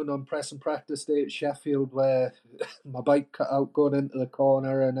crashing down on press and practice day at Sheffield, where my bike cut out going into the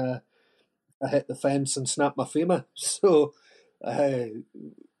corner, and I hit the fence and snapped my femur. So it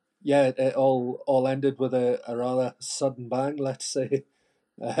all ended with a rather sudden bang, let's say.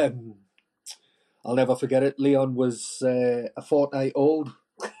 I'll never forget it. Leon was a fortnight old.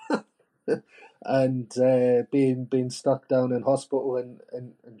 And being stuck down in hospital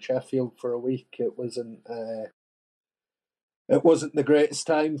in Sheffield for a week, it wasn't the greatest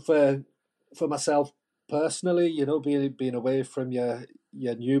time for myself personally. You know, being away from your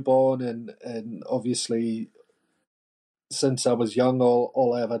newborn, and obviously since I was young,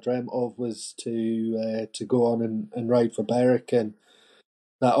 all I ever dreamt of was to go on and ride for Berwick, and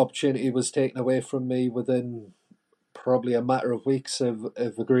that opportunity was taken away from me within probably a matter of weeks of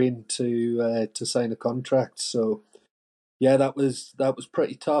agreeing to sign a contract. So yeah, that was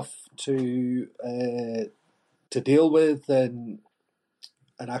pretty tough to deal with, and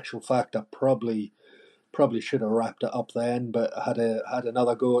in actual fact I probably should have wrapped it up then, but I had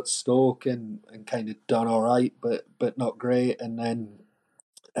another go at Stoke and kind of done all right, but not great. And then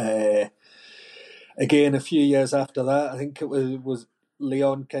again a few years after that, I think it was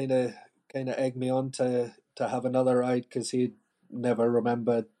Leon kind of egged me on to have another ride, because he'd never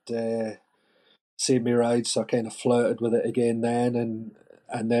remembered seeing me ride, so I kind of flirted with it again then,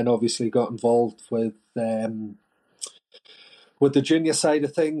 and then obviously got involved with the junior side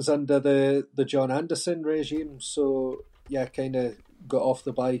of things under the John Anderson regime. So yeah, kind of got off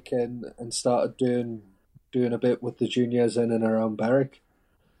the bike and started doing a bit with the juniors in and around Berwick.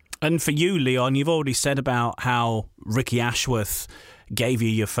 And for you, Leon, you've already said about how Ricky Ashworth gave you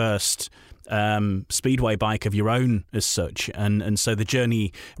your first speedway bike of your own as such, and so the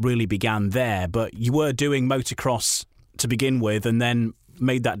journey really began there. But you were doing motocross to begin with, and then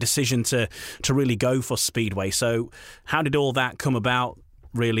made that decision to really go for Speedway. So how did all that come about,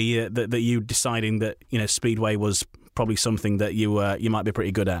 really, that you deciding that, Speedway was probably something that you might be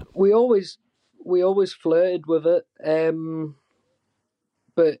pretty good at? We always flirted with it,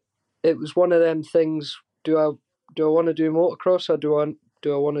 but it was one of them things. Do I want to do motocross, or do I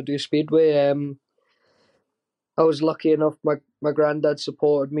want to do Speedway? I was lucky enough. My granddad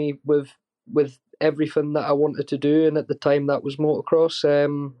supported me with everything that I wanted to do, and at the time that was motocross.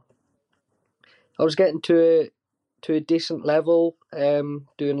 I was getting to a decent level,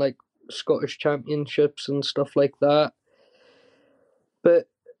 doing like Scottish championships and stuff like that. But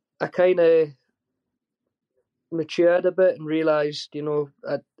I kind of matured a bit and realised,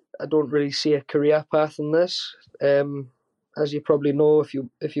 I don't really see a career path in this. As you probably know, if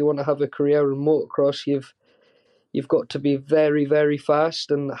you want to have a career in motocross, you've got to be very, very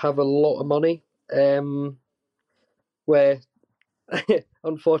fast and have a lot of money. Where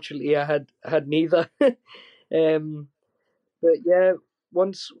unfortunately I had neither. But yeah,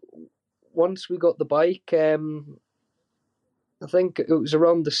 once we got the bike, I think it was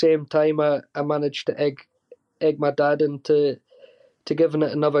around the same time I managed to egg my dad into giving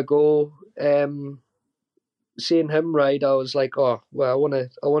it another go. Seeing him ride, I was like, oh well, I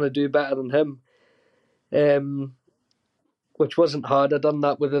want to do better than him. Which wasn't hard. I done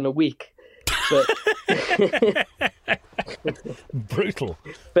that within a week. But brutal.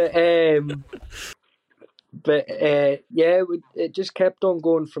 But yeah, it just kept on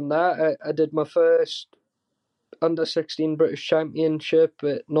going from that. I did my first under-16 British Championship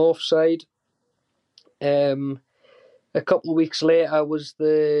at Northside. A couple of weeks later was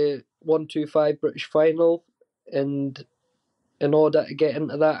the 125 British final, and in order to get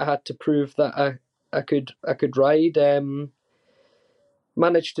into that, I had to prove that I could ride.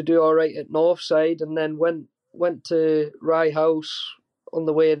 Managed to do all right at Northside, and then went to Rye House. On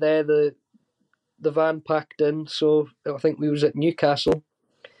the way there, the van packed in, so I think we was at Newcastle.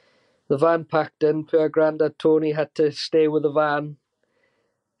 The van packed in. Poor Grandad Tony had to stay with the van,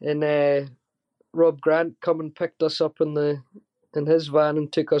 and Rob Grant come and picked us up in his van and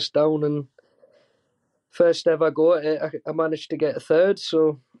took us down. And first ever go at it, I managed to get a third.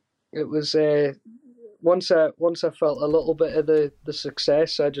 So it was once I felt a little bit of the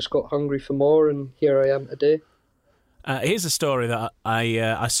success, I just got hungry for more, and here I am today. Here's a story that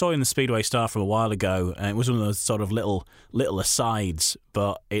I saw in the Speedway Star from a while ago, and it was one of those sort of little asides,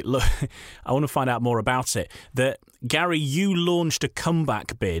 but I want to find out more about it. That, Gary, you launched a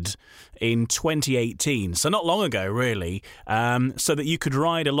comeback bid in 2018, so not long ago, really, so that you could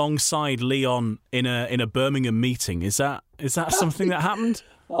ride alongside Leon in a Birmingham meeting. Is that something that happened?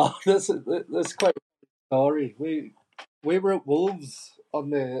 Oh, that's quite a story. We were at Wolves on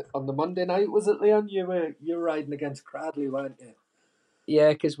the Monday night, was it, Leon? You were riding against Cradley, weren't you? Yeah,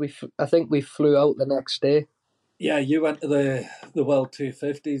 because I think we flew out the next day. Yeah, you went to the World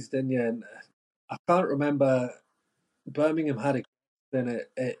 250s, didn't you? And I can't remember. Birmingham had a in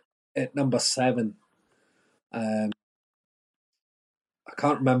it at number 7. I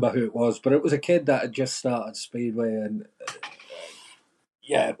can't remember who it was, but it was a kid that had just started Speedway, and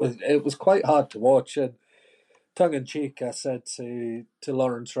yeah, it was quite hard to watch. And tongue in cheek, I said to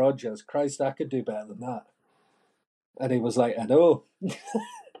Lawrence Rogers, "Christ, I could do better than that." And he was like, "I know."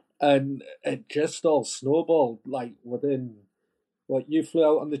 And it just all snowballed, like within what, you flew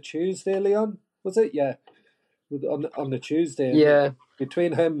out on the Tuesday, Leon? Was it? Yeah, on the Tuesday. Yeah.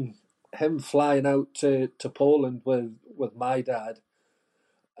 Between him flying out to Poland with my dad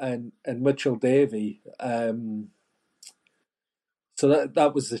and Mitchell Davey. So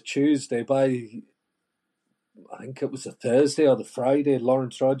that was the Tuesday. By, I think it was the Thursday or the Friday,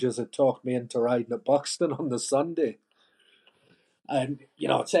 Lawrence Rogers had talked me into riding at Buxton on the Sunday. And,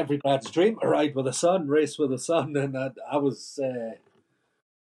 it's every lad's dream to ride with the sun, race with the sun. And I was,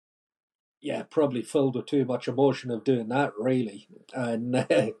 probably filled with too much emotion of doing that, really. And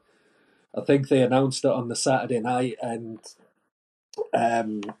I think they announced it on the Saturday night. And,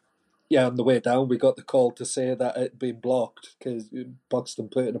 on the way down, we got the call to say that it had been blocked because Buxton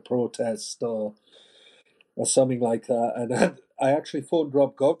put in a protest or something like that. And I actually phoned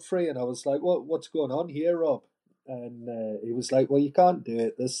Rob Godfrey, and I was like, what's going on here, Rob? And he was like, well, you can't do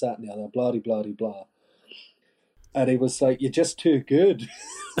it, this, that, and the other, blah, blah, blah, blah. And he was like, you're just too good.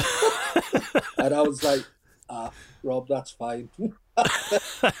 And I was like, Rob, that's fine.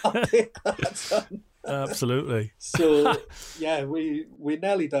 I'll take that, son. Absolutely. So, yeah, we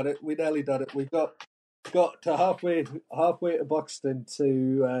nearly done it. We got to halfway to Buxton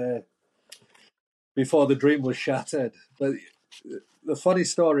to before the dream was shattered. But the funny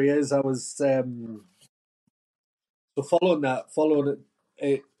story is, I was so following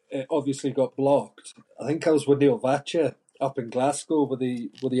it obviously got blocked. I think I was with Neil Vatcher up in Glasgow with the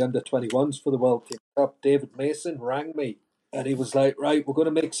under-21s for the World Team Cup. David Mason rang me and he was like, right, we're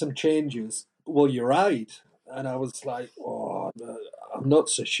going to make some changes. Will you ride? And I was like, oh, no, I'm not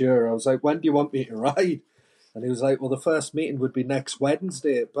so sure. I was like, when do you want me to ride? And he was like, well, the first meeting would be next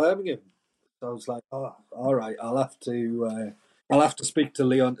Wednesday at Birmingham. So I was like, oh, all right, I'll have to speak to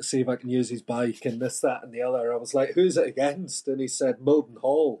Leon to see if I can use his bike and this, that, and the other. I was like, who's it against? And he said,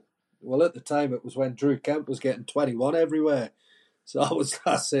 Mildenhall. Well, at the time, it was when Drew Kemp was getting 21 everywhere. So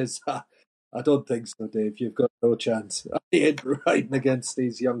I says, I don't think so, Dave. You've got no chance. I ain't riding against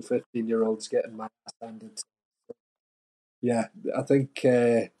these young 15-year-olds getting my ass handed. Yeah, I think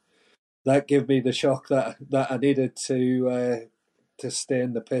that gave me the shock that I needed to stay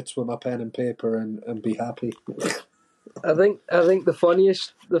in the pits with my pen and paper and be happy. I think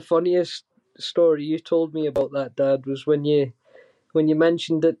the funniest story you told me about that, Dad, was when you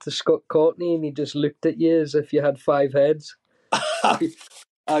mentioned it to Scott Courtney and he just looked at you as if you had 5 heads. We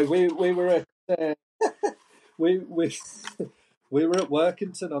were at we were at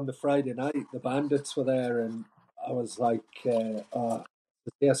Workington on the Friday night. The Bandits were there, and I was like,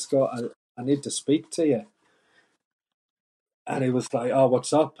 "Yeah, Scott, I need to speak to you." And he was like, "Oh,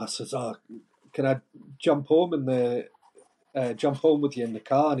 what's up?" I said, "Oh, can I jump home with you in the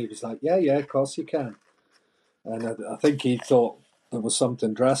car?" And he was like, "Yeah, of course you can." And I think he thought there was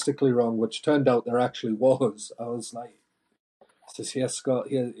something drastically wrong, which turned out there actually was. I was like, I says, "Yes, Scott,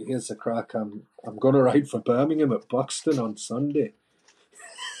 here's the crack. I'm going to ride for Birmingham at Buxton on Sunday."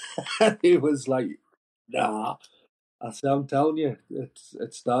 And he was like, "Nah." I said, "I'm telling you,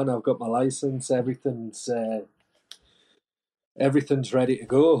 it's done. I've got my license. Everything's ready to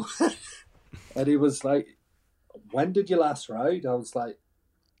go." And he was like, "When did you last ride?" I was like,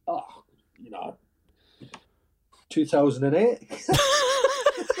 "Oh, 2008.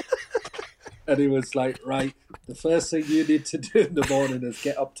 And he was like, "Right, the first thing you need to do in the morning is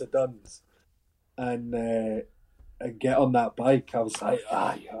get up to Duns and get on that bike." I was like,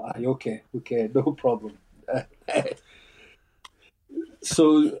 okay, no problem."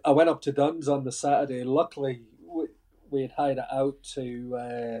 So I went up to Duns on the Saturday. Luckily, we had hired it out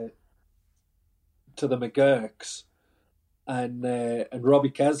to the McGurks, and Robbie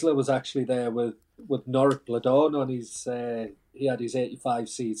Kessler was actually there with Norik Bladon on his. He had his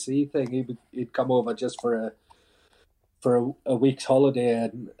 85cc thing. He'd come over just for a week's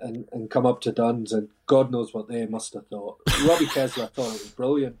holiday and come up to Duns, and God knows what they must have thought. Robbie Kessler thought it was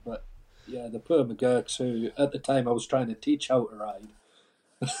brilliant, but yeah, the poor McGurks, who at the time I was trying to teach how to ride,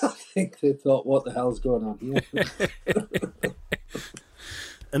 I think they thought, what the hell's going on here?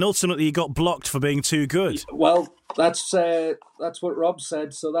 And ultimately you got blocked for being too good. Well, that's what Rob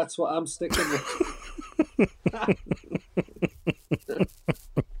said, so that's what I'm sticking with.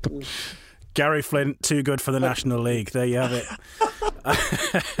 Gary Flint, too good for the National League. There you have it.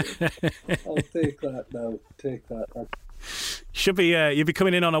 I'll take that now. Take that. Should be you'd be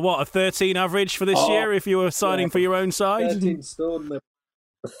coming in on a 13 average for this year if you were signing for your own side? 13 stone, mate.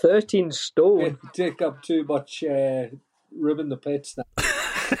 13 stone? Take up too much room in the pits now.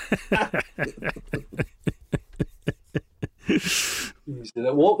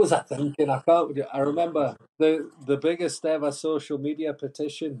 What was I thinking? I remember the biggest ever social media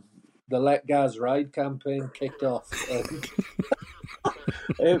petition, the Let Gaz Ride campaign, kicked off.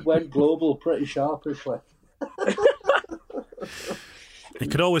 It went global pretty sharpishly. It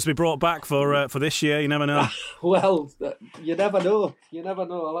could always be brought back for this year. You never know. Well, you never know. You never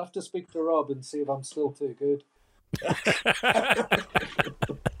know. I'll have to speak to Rob and see if I'm still too good.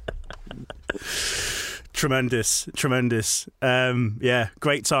 Tremendous. Yeah,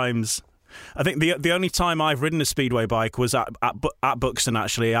 great times. I think the only time I've ridden a speedway bike was at Buxton.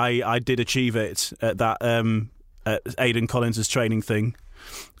 Actually, I did achieve it at that at Aidan Collins' training thing,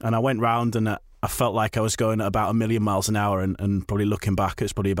 and I went round and I felt like I was going at about 1,000,000 miles an hour, and probably looking back,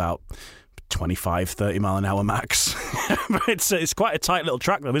 it's probably about 25, 30 mile an hour max. But it's quite a tight little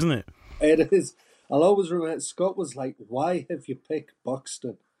track, though, isn't it? It is. I'll always remember. Scott was like, "Why have you picked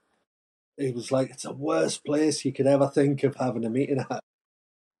Buxton?" He was like, "It's the worst place you could ever think of having a meeting at."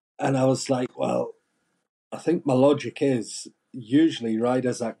 And I was like, "Well, I think my logic is usually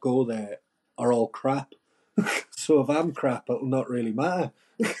riders that go there are all crap. So if I'm crap, it'll not really matter."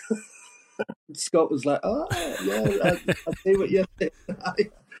 Scott was like, "Oh, yeah, I see what you're saying."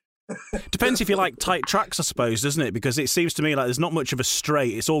 Depends if you like tight tracks, I suppose, doesn't it? Because it seems to me like there's not much of a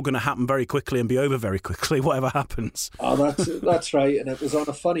straight. It's all going to happen very quickly and be over very quickly, whatever happens. Oh, that's right. And it was on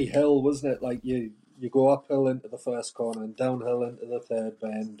a funny hill, wasn't it? Like you go uphill into the first corner and downhill into the third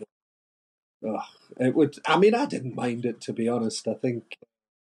bend. Oh, it would. I mean, I didn't mind it, to be honest. I think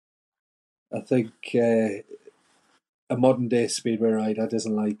I think a modern day speedway rider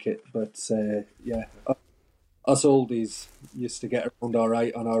doesn't like it, but yeah, us oldies used to get around all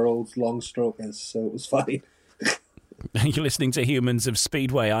right on our old long strokers, so it was fine. You're listening to Humans of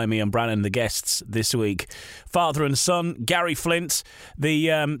Speedway. I'm Ian Brannan. The guests this week, father and son, Gary Flint,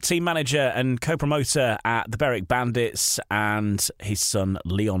 the team manager and co-promoter at the Berwick Bandits, and his son,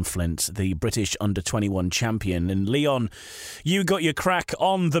 Leon Flint, the British under-21 champion. And Leon, you got your crack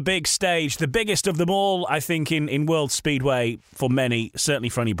on the big stage, the biggest of them all, I think, in World Speedway for many, certainly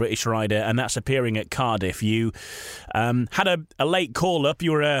for any British rider, and that's appearing at Cardiff. You had a late call-up.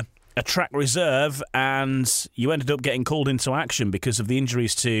 You were a track reserve, and you ended up getting called into action because of the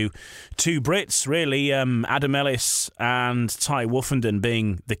injuries to two Brits, really, Adam Ellis and Ty Woofenden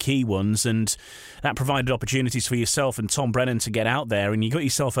being the key ones, and that provided opportunities for yourself and Tom Brennan to get out there, and you got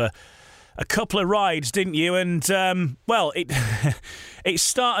yourself a couple of rides, didn't you? And, well, it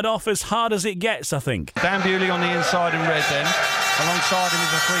started off as hard as it gets, I think. Dan Bewley on the inside in red then. Alongside him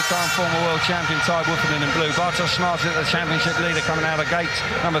is a three-time former world champion, Ty Woofenden in blue. Bartosz Smarzlik, the championship leader, coming out of gate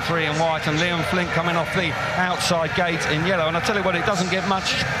number 3 in white, and Leon Flint coming off the outside gate in yellow. And I tell you what, it doesn't get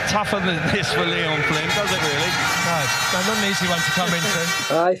much tougher than this for Leon Flint, does it really? No, not an easy one to come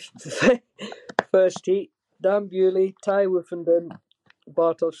into. First heat, Dan Bewley, Ty Woofenden,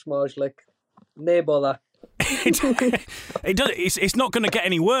 Bartosz Smarzlik. No bother. It's not going to get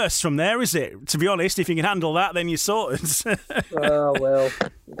any worse from there, is it? To be honest, if you can handle that, then you're sorted. Oh, well.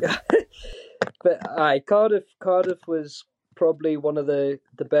 But Cardiff was probably one of the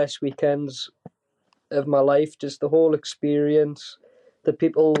best weekends of my life. Just the whole experience, the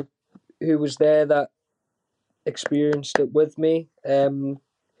people who was there that experienced it with me.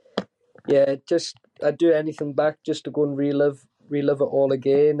 Yeah, just I'd do anything back just to go and relive it all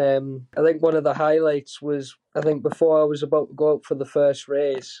again. I think one of the highlights was, I think before I was about to go out for the first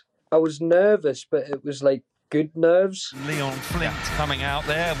race, I was nervous, but it was like good nerves. Leon Flint coming out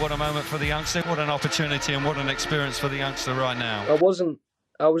there. What a moment for the youngster. What an opportunity and what an experience for the youngster right now.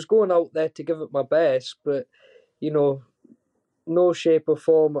 I was going out there to give it my best, but, you know, no shape or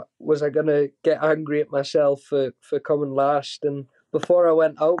form was I going to get angry at myself for coming last. And before I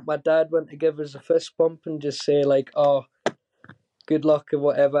went out, my dad went to give us a fist bump and just say, like, oh, good luck and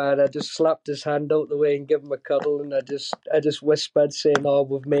whatever, and I just slapped his hand out the way and gave him a cuddle, and I just whispered saying, oh,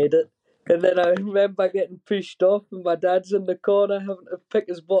 we've made it. And then I remember getting pushed off and my dad's in the corner having to pick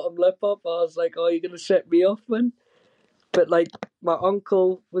his bottom lip up. I was like, oh, you're going to set me off, man? But like, my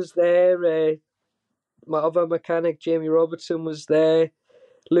uncle was there, my other mechanic, Jamie Robertson, was there,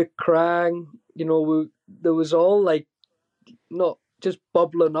 Luke Crang, you know, there was all like, not just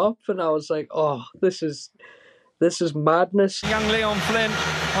bubbling up, and I was like, oh, this is madness. Young Leon Flint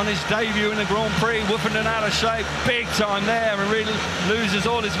on his debut in the Grand Prix, Woofenden out of shape, big time there, and really loses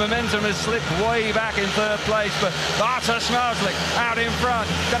all his momentum, has slipped way back in third place, but Bartosz Smarzlik out in front,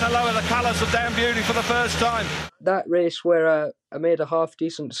 going to lower the colours of Dan Bewley for the first time. That race where I made a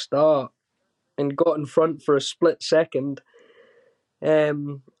half-decent start and got in front for a split second,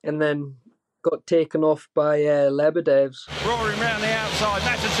 and then got taken off by Lebedev's. Roaring round the outside,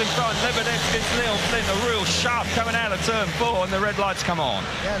 Matters in front, Lebedev gives Leon Flint a real sharp coming out of turn 4, and the red lights come on.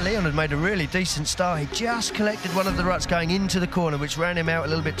 Yeah, Leon had made a really decent start. He just collected one of the ruts going into the corner, which ran him out a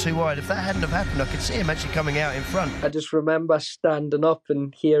little bit too wide. If that hadn't have happened, I could see him actually coming out in front. I just remember standing up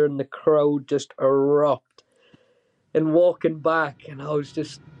and hearing the crowd just erupt and walking back, and I was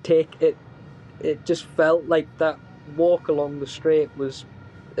just it just felt like that walk along the straight was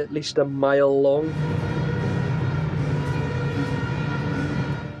at least a mile long.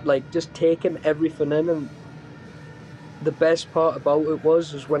 Like, just taking everything in, and the best part about it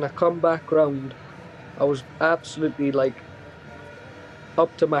was when I come back round, I was absolutely like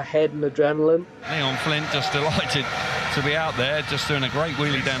up to my head in adrenaline. Leon Flint just delighted to be out there, just doing a great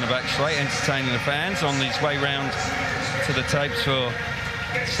wheelie down the back straight, entertaining the fans on his way round to the tapes for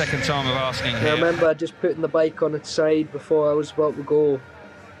the second time of asking here. I remember just putting the bike on its side before I was about to go,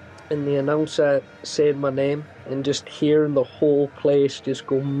 and the announcer saying my name, and just hearing the whole place just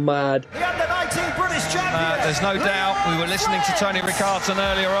go mad. The under-19 British champion. There's no doubt. We were listening to Tony Riccarton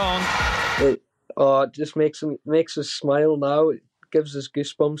earlier on. It just makes us smile now. It gives us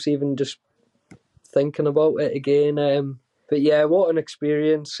goosebumps even just thinking about it again. But yeah, what an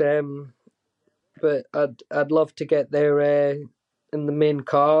experience. But I'd love to get there in the main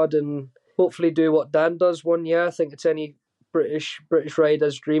card and hopefully do what Dan does one year. I think it's any British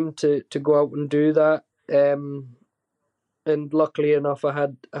rider's dream to go out and do that. And luckily enough, I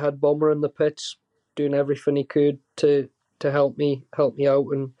had Bomber in the pits doing everything he could to help me out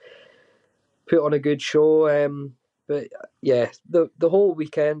and put on a good show. But yeah, the whole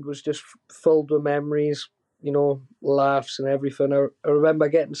weekend was just filled with memories, laughs and everything. I remember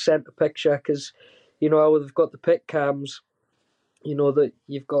getting sent a picture because, I would have got the pit cams, that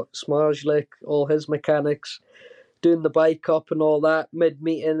you've got Smarzlik, all his mechanics, doing the bike up and all that,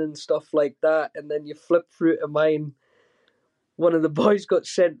 mid-meeting and stuff like that. And then you flip through to mine. One of the boys got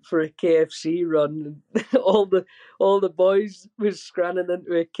sent for a KFC run. And all the boys was scranning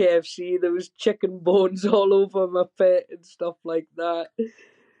into a KFC. There was chicken bones all over my pit and stuff like that.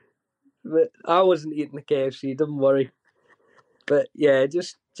 But I wasn't eating the KFC, don't worry. But yeah,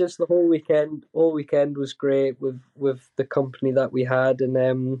 just the whole weekend. All weekend was great with the company that we had,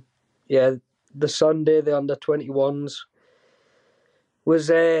 and the Sunday, the under-21s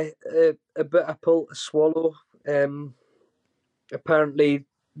was a bit of pill to swallow. Apparently,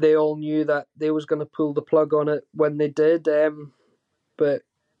 they all knew that they was going to pull the plug on it when they did. But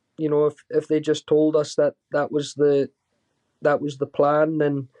if they just told us that was the plan,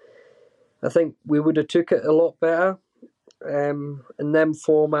 then I think we would have took it a lot better. And them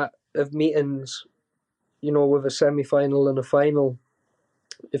format of meetings, with a semi-final and a final,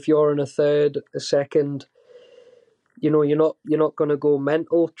 if you're in a third, a second, you're not going to go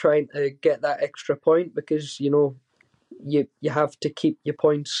mental trying to get that extra point, because you have to keep your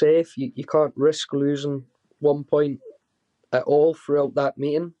points safe. You can't risk losing 1 point at all throughout that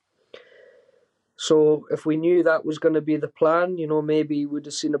meeting. So if we knew that was going to be the plan, maybe we'd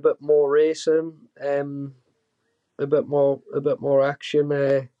have seen a bit more racing, a bit more action.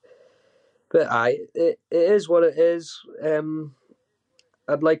 But it is what it is.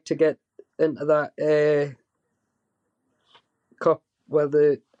 I'd like to get into that cup where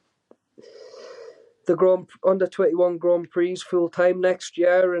the under-21 Grand Prix full time next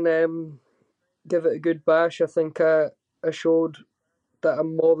year, and give it a good bash. I think I showed that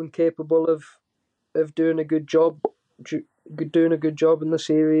I'm more than capable of doing a good job in the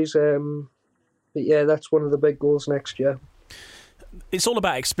series. But yeah, that's one of the big goals next year. It's all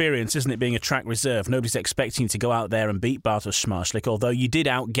about experience, isn't it, being a track reserve? Nobody's expecting you to go out there and beat Bartosz Smarzlik, although you did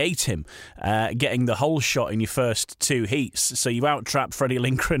outgate him, getting the whole shot in your first two heats. So you out-trapped Freddie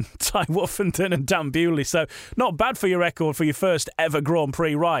Lindgren, Ty Woffington and Dan Bewley. So not bad for your record for your first ever Grand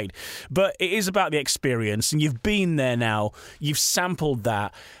Prix ride. But it is about the experience, and you've been there now. You've sampled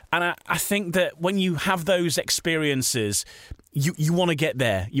that. And I think that when you have those experiences, you want to get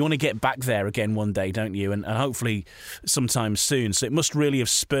there. You want to get back there again one day, don't you? And hopefully sometime soon. So it must really have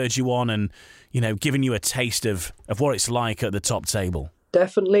spurred you on and, given you a taste of what it's like at the top table.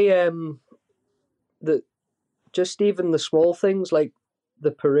 Definitely. Just even the small things like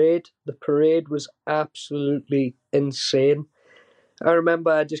the parade. The parade was absolutely insane. I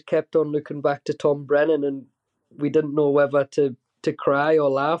remember I just kept on looking back to Tom Brennan, and we didn't know whether to cry or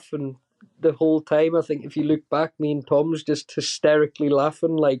laugh, and the whole time, I think if you look back, me and Tom was just hysterically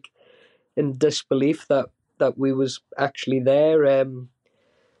laughing, like in disbelief that we was actually there.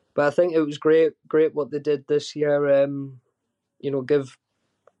 But I think it was great what they did this year.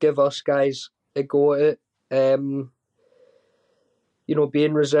 Give us guys a go at it.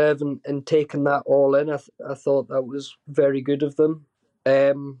 Being reserved and taking that all in, I thought that was very good of them.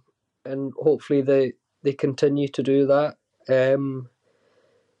 And hopefully they continue to do that.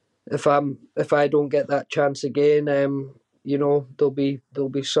 If I don't get that chance again, there'll be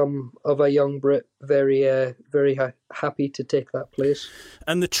some other young Brit very happy to take that place.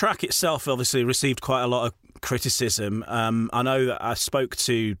 And the track itself obviously received quite a lot of criticism. I know that I spoke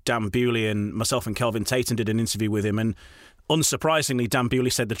to Dan Bewley, and myself and Kelvin Tatum did an interview with him, and unsurprisingly, Dan Bewley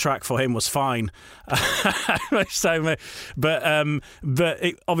said the track for him was fine. But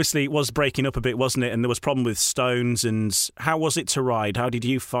it, obviously it was breaking up a bit, wasn't it? And there was a problem with stones. And how was it to ride? How did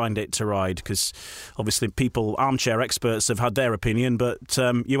you find it to ride? Because obviously armchair experts have had their opinion, but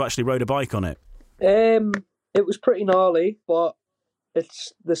you actually rode a bike on it. It was pretty gnarly, but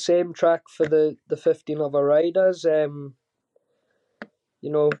it's the same track for the 15 other riders. I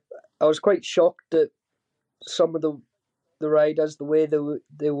was quite shocked at some of the riders, the way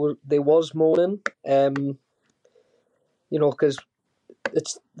they was moaning, because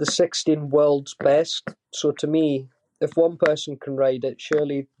it's the 16 world's best. So to me, if one person can ride it,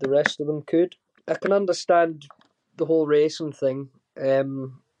 surely the rest of them could. I can understand the whole racing thing.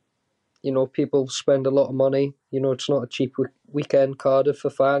 People spend a lot of money. It's not a cheap weekend, Cardiff, for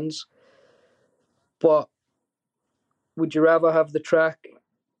fans. But would you rather have the track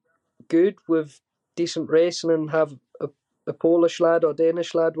good with decent racing and have a Polish lad or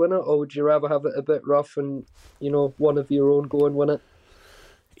Danish lad win it, or would you rather have it a bit rough and one of your own go and win it?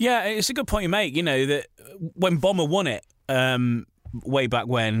 Yeah, it's a good point you make. That when Bomber won it way back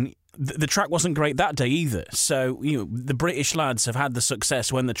when, the track wasn't great that day either. So, the British lads have had the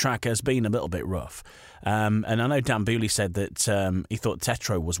success when the track has been a little bit rough. And I know Dan Booley said that he thought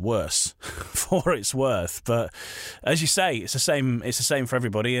Tetro was worse for its worth. But as you say, it's the same for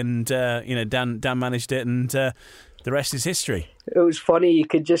everybody. And, Dan managed it, and the rest is history. It was funny. You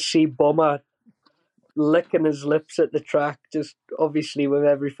could just see Bomber licking his lips at the track, just obviously with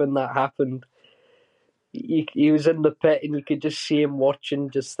everything that happened. He was in the pit, and you could just see him watching,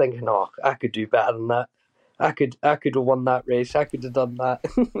 just thinking, "Oh, I could do better than that. I could have won that race. I could have done that."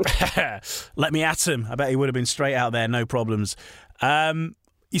 Let me at him. I bet he would have been straight out there, no problems.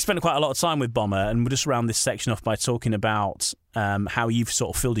 You spent quite a lot of time with Bomber, and we'll just round this section off by talking about how you've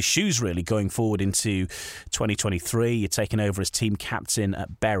sort of filled his shoes, really, going forward into 2023. You're taking over as team captain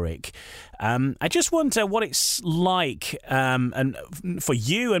at Berwick. I just wonder what it's like and for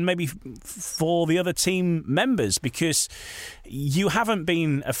you and maybe for the other team members, because you haven't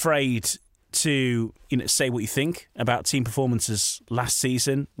been afraid to say what you think about team performances last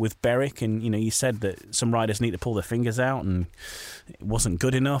season with Berwick, and you said that some riders need to pull their fingers out and it wasn't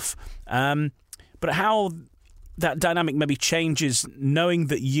good enough, but how that dynamic maybe changes knowing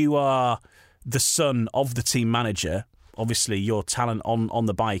that you are the son of the team manager. Obviously your talent on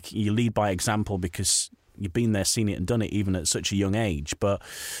the bike, you lead by example because you've been there, seen it and done it even at such a young age, but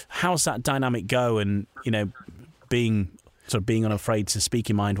how's that dynamic go, and being unafraid to speak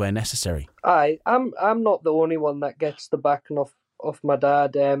your mind where necessary? I'm not the only one that gets the backing off my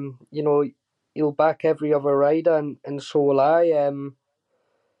dad. He'll back every other rider, and so will I.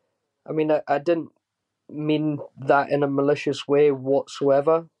 I mean, I didn't mean that in a malicious way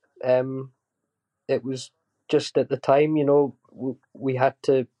whatsoever. It was just at the time, we had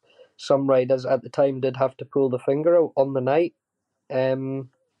to. Some riders at the time did have to pull the finger out on the night.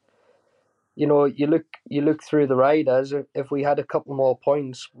 You look through the riders. If we had a couple more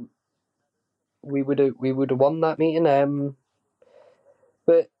points, we would have won that meeting.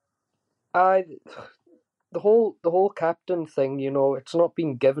 But the whole captain thing, it's not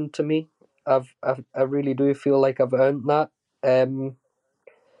been given to me. I really do feel like I've earned that.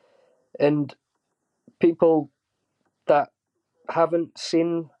 And people that haven't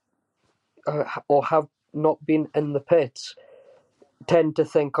seen or have not been in the pits tend to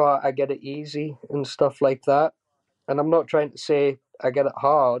think, "Oh, I get it easy" and stuff like that. And I'm not trying to say I get it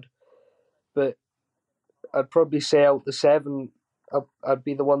hard, but I'd probably say out the 7, I'd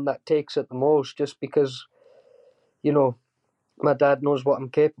be the one that takes it the most, just because, my dad knows what I'm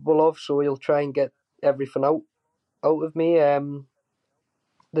capable of, so he'll try and get everything out of me.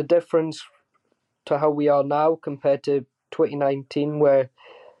 The difference to how we are now compared to 2019, where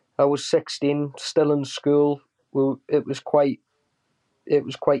I was 16, still in school, it was quite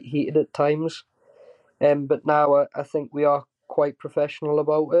heated at times. But now I think we are quite professional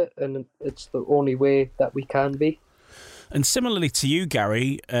about it, and it's the only way that we can be. And similarly to you,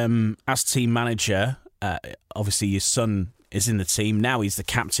 Gary, as team manager, obviously your son is in the team. Now he's the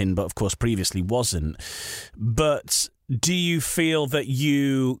captain, but of course previously wasn't. But do you feel that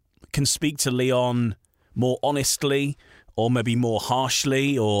you can speak to Leon more honestly, or maybe more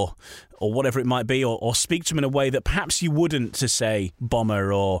harshly, or whatever it might be, or speak to him in a way that perhaps you wouldn't to, say,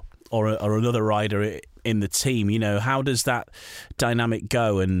 Bomber or another rider in the team? How does that dynamic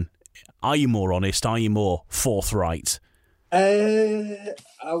go, and are you more honest? Are you more forthright? In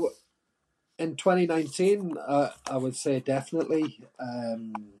 2019, I would say definitely.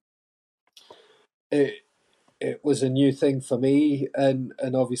 It was a new thing for me, and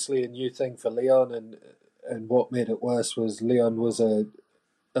obviously a new thing for Leon, and what made it worse was Leon was a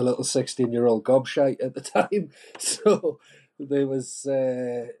little 16-year-old gobshite at the time, so there was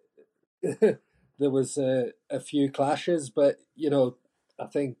a few clashes, but I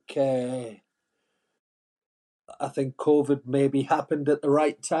think COVID maybe happened at the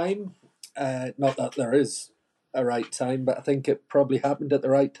right time. Not that there is a right time, but I think it probably happened at the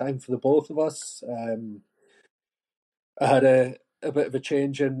right time for the both of us. I had a bit of a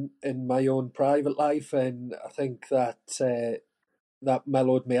change in my own private life, and I think that that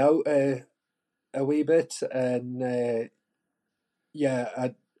mellowed me out a wee bit. And I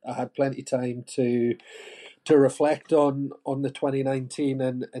had plenty of time to reflect on the 2019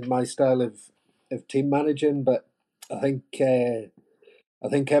 and my style of team managing. But I think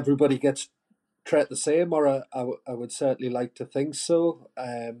everybody gets treated the same, or I would certainly like to think so.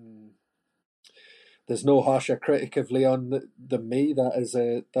 There's no harsher critic of Leon than me. That is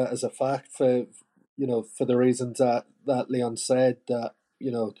a fact, for the reasons that Leon said. That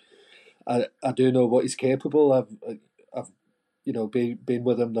I do know what he's capable of. I've been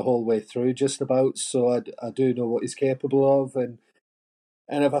with him the whole way through, just about. So I do know what he's capable of, and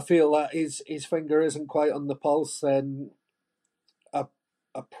And if I feel that his finger isn't quite on the pulse, then I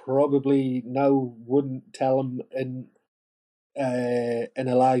probably now wouldn't tell him in a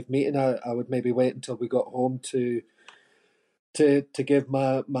live meeting. I would maybe wait until we got home to give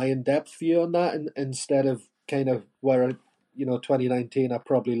my in-depth view on that, and instead of kind of where 2019 I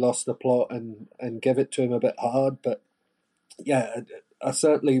probably lost the plot and give it to him a bit hard. But yeah, I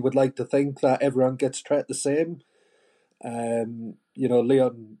certainly would like to think that everyone gets treated the same.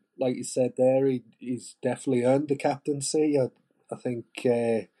 Leon, like you said there, he's definitely earned the captaincy. I think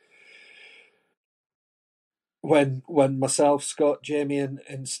when myself, Scott, Jamie,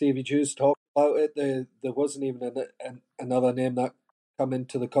 and Stevie Jews talked about it, there wasn't even another name that come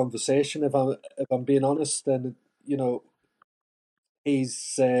into the conversation. If I'm being honest, and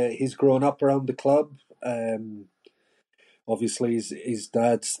he's grown up around the club. Obviously, his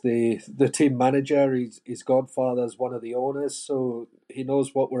dad's the team manager. His godfather's one of the owners, so he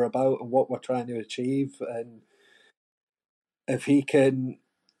knows what we're about and what we're trying to achieve. And if he can,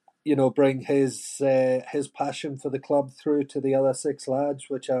 bring his passion for the club through to the other 6 lads,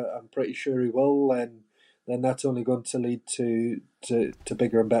 which I'm pretty sure he will, and then that's only going to lead to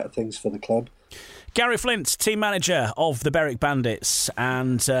bigger and better things for the club. Gary Flint, team manager of the Berwick Bandits,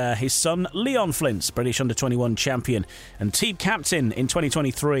 and his son Leon Flint, British Under-21 champion and team captain in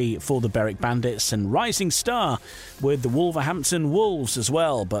 2023 for the Berwick Bandits, and rising star with the Wolverhampton Wolves as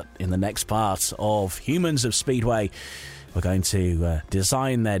well. But in the next part of Humans of Speedway, we're going to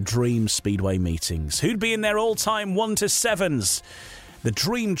design their dream Speedway meetings. Who'd be in their all-time 1 to 7s? The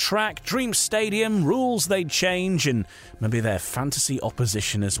dream track, dream stadium, rules they'd change, and maybe their fantasy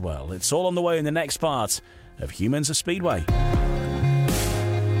opposition as well. It's all on the way in the next part of Humans of Speedway.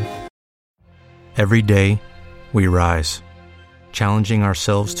 Every day, we rise, challenging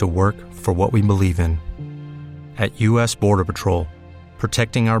ourselves to work for what we believe in. At U.S. Border Patrol,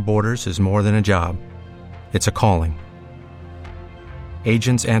 protecting our borders is more than a job. It's a calling.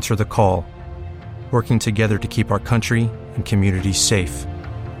 Agents answer the call, working together to keep our country and communities safe.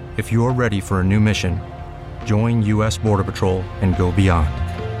 If you're ready for a new mission, join U.S. Border Patrol and go beyond.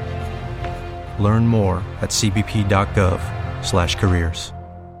 Learn more at cbp.gov/careers.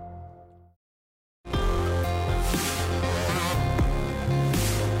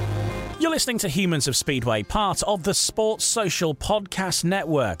 You're listening to Humans of Speedway, part of the Sports Social Podcast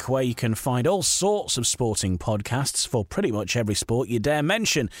Network, where you can find all sorts of sporting podcasts for pretty much every sport you dare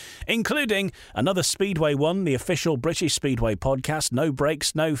mention, including another Speedway one, the official British Speedway podcast, No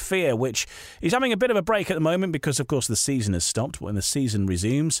Breaks, No Fear, which is having a bit of a break at the moment because, of course, the season has stopped. When the season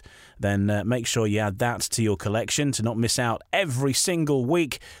resumes, then make sure you add that to your collection to not miss out every single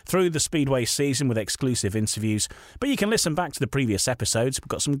week through the Speedway season with exclusive interviews. But you can listen back to the previous episodes. We've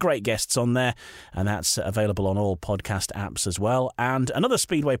got some great guests on there, and that's available on all podcast apps as well. And another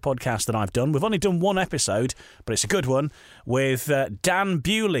Speedway podcast that I've done, we've only done one episode, but it's a good one, with Dan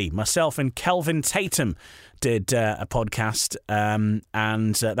Bewley. Myself and Kelvin Tatum did a podcast,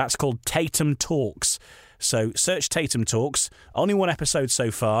 and that's called Tatum Talks. So search Tatum Talks. Only one episode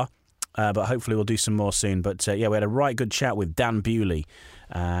so far, but hopefully we'll do some more soon. But we had a right good chat with Dan Bewley,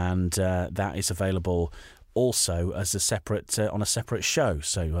 and that is available also as a separate on a separate show.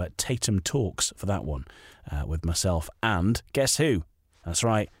 So Tatum Talks for that one, with myself and guess who? That's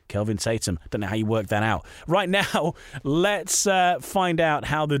right, Kelvin Tatum. Don't know how you work that out. Right now, let's find out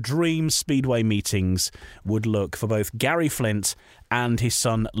how the dream Speedway meetings would look for both Gary Flint and his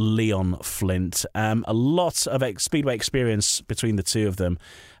son Leon Flint. A lot of Speedway experience between the two of them.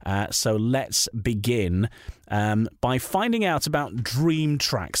 So let's begin by finding out about dream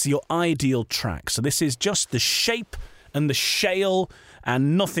tracks, your ideal track. So this is just the shape and the shale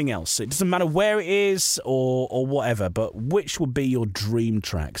and nothing else. It doesn't matter where it is or whatever, but which would be your dream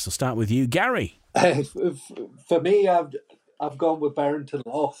track? So start with you, Gary. For me, I've gone with Barrington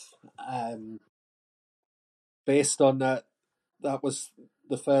Lough. Based on that was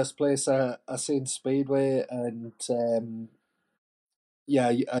the first place I seen Speedway, and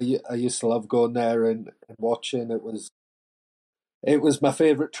I used to love going there and watching. It was my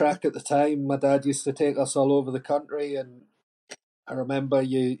favourite track at the time. My dad used to take us all over the country, and I remember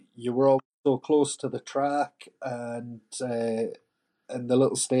you were all so close to the track, and the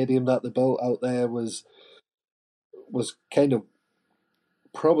little stadium that they built out there was kind of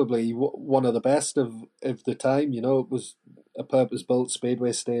probably one of the best of the time. You know, it was a purpose-built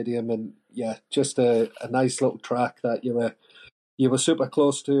Speedway stadium, and just a nice little track that you were super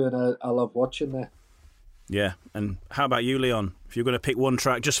close to, and I love watching there. Yeah, and how about you, Leon? If you're going to pick one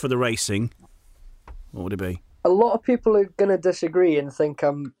track just for the racing, what would it be? A lot of people are going to disagree and think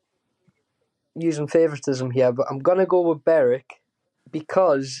I'm using favouritism here, but I'm going to go with Berwick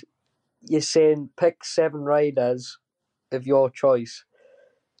because you're saying pick 7 riders of your choice.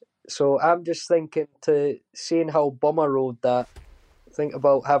 So I'm just thinking, to seeing how Bomber rode that, think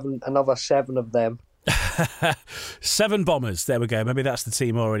about having another 7 of them. 7 Bombers. There we go. Maybe that's the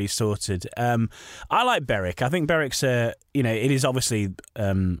team already sorted. I like Berwick. I think Berwick's it is obviously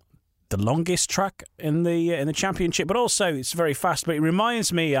the longest track in the championship, but also it's very fast. But it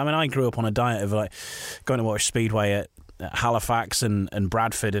reminds me, I grew up on a diet of like going to watch Speedway at Halifax and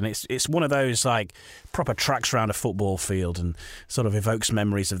Bradford, and it's one of those like proper tracks around a football field, and sort of evokes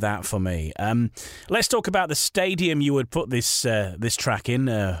memories of that for me. Let's talk about the stadium you would put this track in,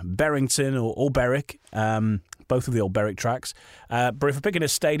 Berrington or Berwick, both of the old Berwick tracks. But if we're picking a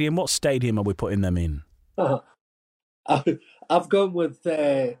stadium, what stadium are we putting them in? I've gone with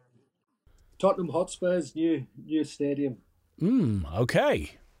Tottenham Hotspur's new stadium.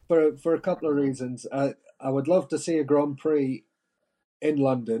 Okay. For a couple of reasons. I would love to see a Grand Prix in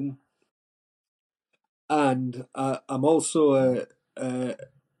London, and I'm also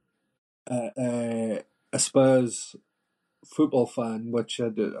a Spurs football fan, which I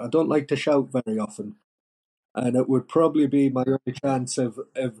don't like to shout very often, and it would probably be my only chance of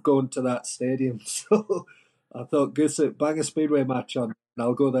going to that stadium. So I thought, bang a Speedway match on, and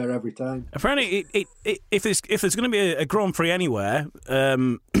I'll go there every time. Apparently, if there's going to be a Grand Prix anywhere,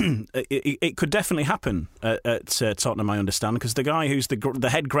 it could definitely happen at Tottenham. I understand, because the guy who's the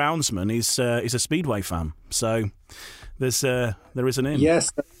head groundsman is a Speedway fan. So there is an in.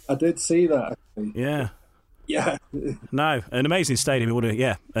 Yes, I did see that. Actually. Yeah. No, an amazing stadium. It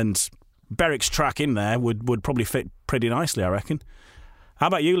would, and Berwick's track in there would probably fit pretty nicely, I reckon. How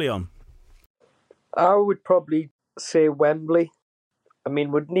about you, Leon? I would probably say Wembley.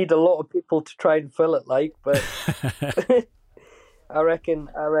 We'd need a lot of people to try and fill it, but I reckon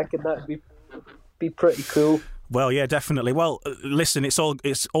that'd be pretty cool. Well, yeah, definitely. Well, listen, it's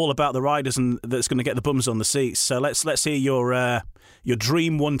all about the riders and that's going to get the bums on the seats. So let's hear your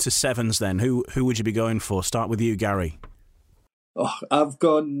dream 1 to 7s then. Who would you be going for? Start with you, Gary. Oh, I've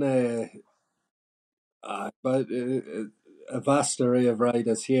gone a vast array of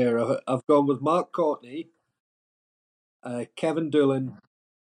riders here. I've gone with Mark Courtney, Kevin Doolan,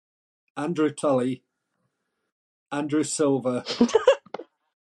 Andrew Tully, Andrew Silva,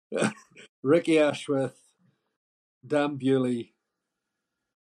 Ricky Ashworth, Dan Bewley,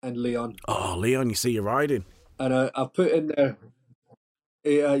 and Leon. Oh, Leon, you see you're riding. And I've put in there...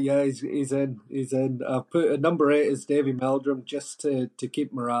 Yeah, he's in. I've put number 8 is Davy Meldrum, just to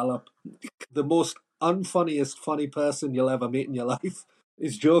keep morale up. The most unfunniest funny person you'll ever meet in your life.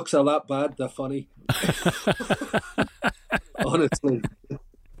 His jokes are that bad, they're funny. Honestly,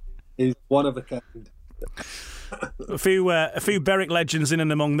 he's one of a kind. A few Berwick legends in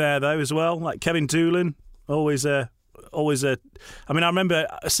and among there though as well, like Kevin Doolan, always a. I remember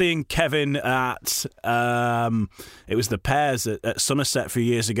seeing Kevin at it was the Pears at Somerset a few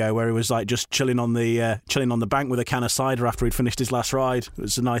years ago, where he was like just chilling on the bank with a can of cider after he'd finished his last ride. It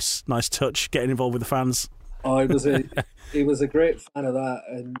was a nice touch, getting involved with the fans. Oh, he was a great fan of that,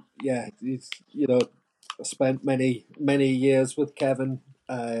 and yeah, he's spent many years with Kevin.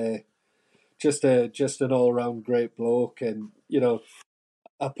 Just an all round great bloke, and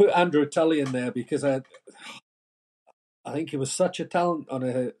I put Andrew Tully in there because I think he was such a talent on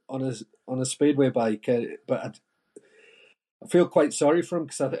a speedway bike, but I feel quite sorry for him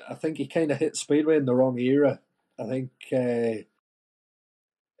because I think he kind of hit speedway in the wrong era. I think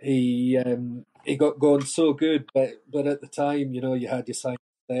he got going so good, but at the time, you had your Simon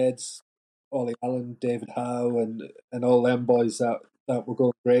Steads, Ollie Allen, David Howe, and all them boys that were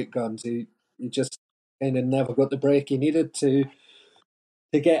going great guns. He just kind of never got the break he needed to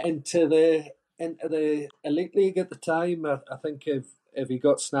get into the elite league at the time. I think if he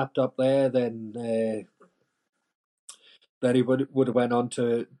got snapped up there, then he would have went on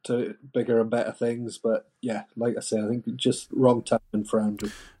to bigger and better things. But yeah, like I say, I think just wrong timing for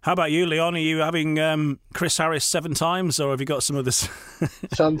Andrew. How about you, Leon? Are you having Chris Harris 7 times, or have you got some others?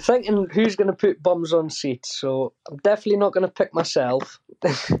 So I'm thinking who's going to put bums on seats. So I'm definitely not going to pick myself.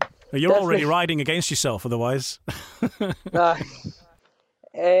 You're already riding against yourself, otherwise.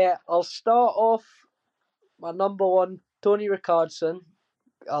 I'll start off my number 1, Tony Rickardson.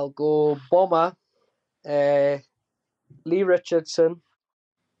 I'll go Bomber, Lee Richardson,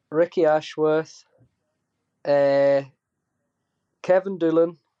 Ricky Ashworth, Kevin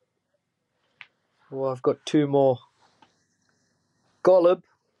Doolan. Oh, I've got 2 more. Golub,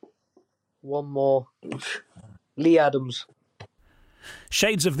 1 more. Lee Adams.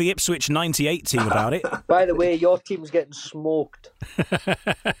 Shades of the Ipswich 98 team about it. By the way, your team's getting smoked.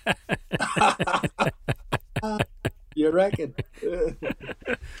 You reckon?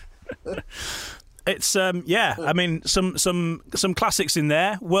 It's I mean some classics in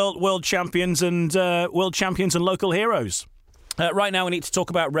there. World champions and local heroes. Right now we need to talk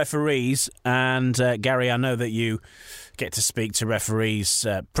about referees, and Gary, I know that you get to speak to referees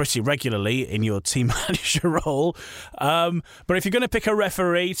pretty regularly in your team manager role. But if you're going to pick a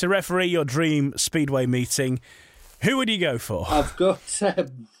referee to referee your dream Speedway meeting, who would you go for? I've got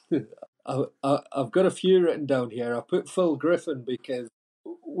I've got a few written down here. I put Phil Griffin because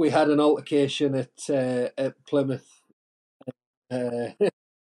we had an altercation at Plymouth in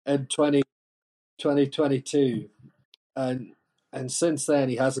 2022, and since then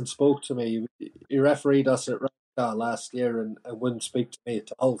he hasn't spoke to me. He refereed us at Redcar last year and wouldn't speak to me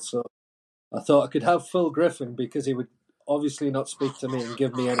at all. So I thought I could have Phil Griffin because he would obviously not speak to me and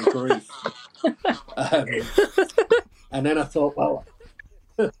give me any grief. And then I thought, well,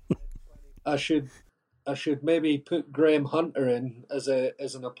 I should maybe put Graham Hunter in as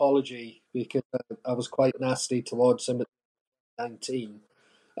an apology because I was quite nasty towards him at 19.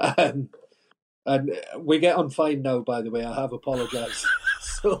 And we get on fine now, by the way. I have apologised,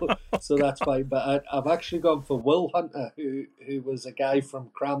 so that's fine. But I've actually gone for Will Hunter, who was a guy from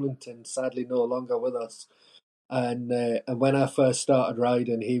Cramlington, sadly no longer with us. And when I first started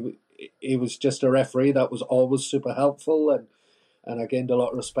riding, he was just a referee that was always super helpful, and I gained a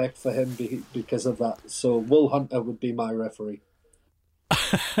lot of respect for him because of that. So Will Hunter would be my referee.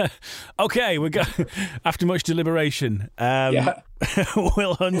 Okay, we got after much deliberation.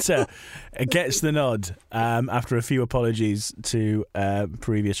 Will Hunter gets the nod after a few apologies to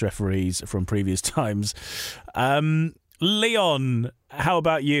previous referees from previous times. Leon, how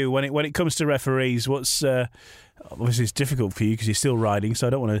about you? When it comes to referees, what's obviously it's difficult for you because you're still riding, so I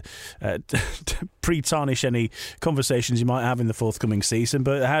don't want to pre-tarnish any conversations you might have in the forthcoming season.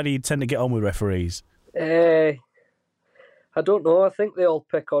 But how do you tend to get on with referees? I don't know. I think they all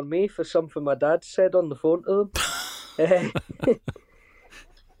pick on me for something my dad said on the phone to them.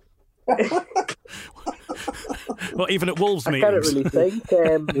 Well, even at Wolves meetings? I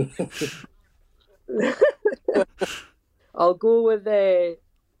can't really think. I'll go with... I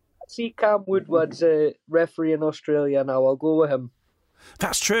see Cam Woodward's a referee in Australia now. I'll go with him.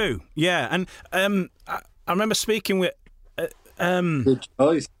 That's true, yeah. And I remember speaking with... Good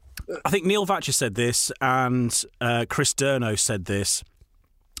choice. I think Neil Vatcher said this, and Chris Durno said this,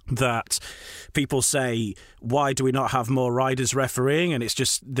 that people say, why do we not have more riders refereeing? And it's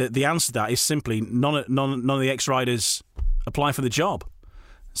just, the answer to that is simply none of the ex-riders apply for the job.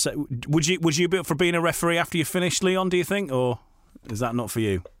 So would you be up for being a referee after you finish, Leon, do you think? Or is that not for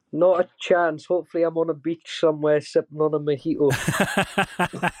you? Not a chance. Hopefully I'm on a beach somewhere sipping on a mojito.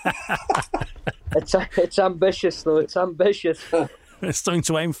 It's ambitious, though. It's ambitious. It's something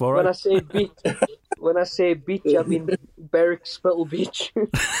to aim for, when right? I say beach, I mean Berwick Spittle Beach.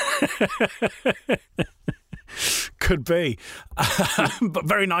 Could be. But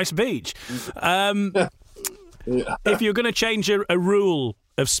very nice beach. If you're going to change a rule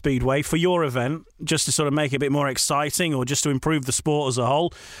of Speedway for your event, just to sort of make it a bit more exciting or just to improve the sport as a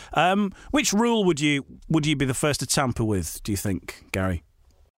whole, which rule would you be the first to tamper with, do you think, Gary?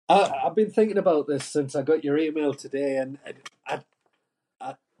 I've been thinking about this since I got your email today, and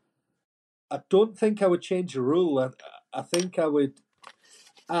I don't think I would change the rule. I think I would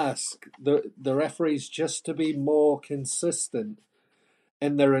ask the referees just to be more consistent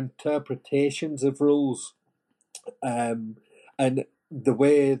in their interpretations of rules, and the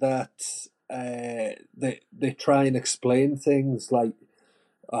way that they try and explain things. Like,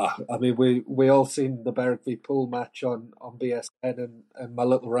 I mean, we all seen the Berwick v Poole match on BSN and my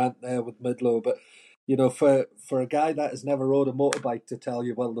little rant there with Midlow, but. You know, for a guy that has never rode a motorbike to tell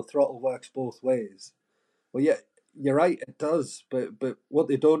you, well, the throttle works both ways. Well, yeah, you're right, it does. But what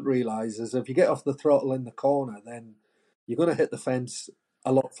they don't realise is if you get off the throttle in the corner, then you're going to hit the fence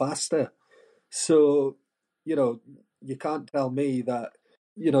a lot faster. So, you know, you can't tell me that,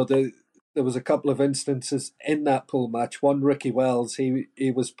 you know, there was a couple of instances in that Poole match. One, Ricky Wells, he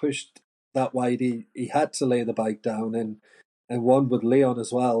was pushed that wide, he had to lay the bike down, and one with Leon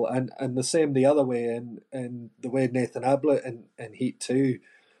as well, and the same the other way, and the way Nathan Ablett in Heat 2.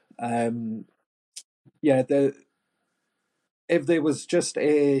 If there was just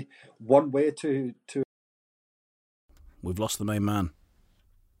a one way to we've lost the main man.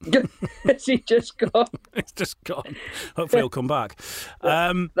 Is he just gone? He's just gone. Hopefully he'll come back.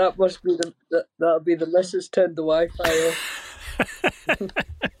 That must be that'll be the missus turned the Wi-Fi off.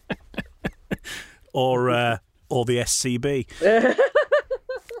 Or the SCB.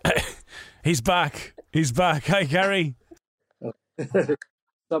 He's back. Hi, Gary.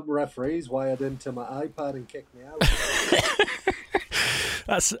 Some referees wired into my iPad and kicked me out.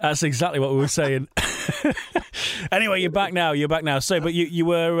 That's exactly what we were saying. Anyway, you're back now. So, but you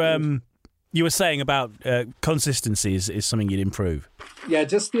were saying about consistency is something you'd improve. Yeah,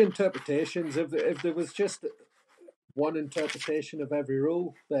 just the interpretations. If there was just one interpretation of every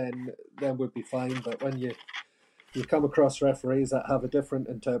rule, then we'd be fine. But when you come across referees that have a different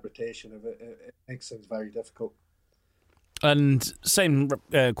interpretation of it, it makes things very difficult. And same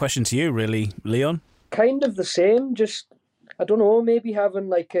question to you, really, Leon. Kind of the same. Just I don't know. Maybe having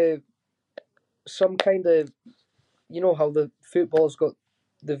like some kind of, you know how the football's got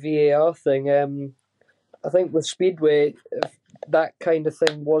the VAR thing. I think with Speedway, if that kind of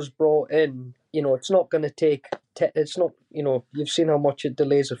thing was brought in, you know, it's not going to take. It's not, you know, you've seen how much it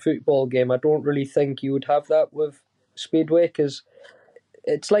delays a football game. I don't really think you would have that with Speedway because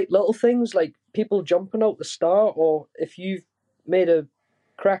it's like little things like people jumping out the start, or if you've made a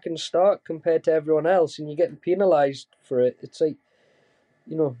cracking start compared to everyone else and you're getting penalised for it, it's like,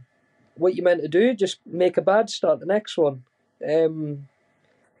 you know, what you meant to do, just make a bad start the next one. And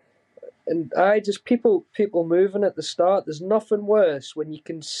I just people moving at the start, there's nothing worse when you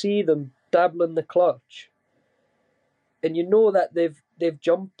can see them dabbling the clutch and you know that they've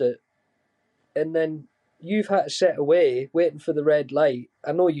jumped it, and then you've had to set away waiting for the red light.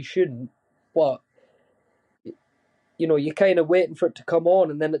 I know you shouldn't, but you know, you're kind of waiting for it to come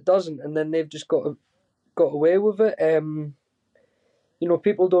on and then it doesn't, and then they've just got away with it. You know,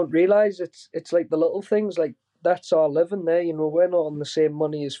 people don't realise it's like the little things, like that's our living there. You know, we're not on the same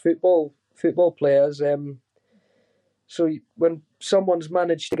money as football players. So when someone's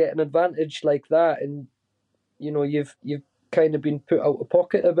managed to get an advantage like that, and you know, you've kind of been put out of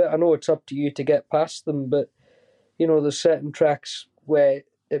pocket a bit. I know it's up to you to get past them, but you know, there's certain tracks where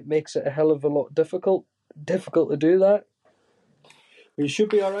it makes it a hell of a lot difficult to do that. We should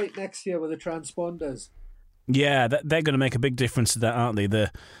be all right next year with the transponders. Yeah, they're going to make a big difference to that, aren't they? The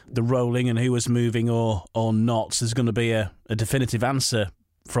rolling and who was moving or not. There's going to be a definitive answer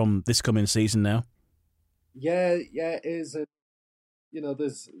from this coming season now. Yeah, it is. You know,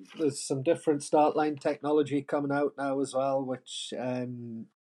 there's some different start line technology coming out now as well, which you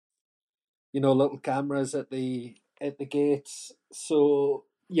know, little cameras at the gates. So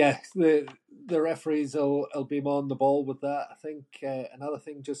yeah, the referees will be more on the ball with that. I think another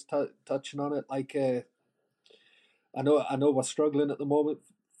thing, just touching on it, like I know we're struggling at the moment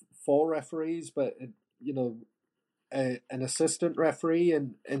for referees, but you know, an assistant referee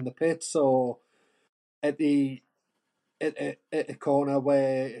in the pits or at the corner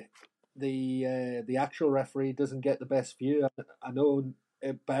where the actual referee doesn't get the best view. I know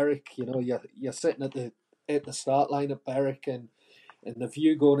at Berwick, you know, you're sitting at the start line at Berwick, and the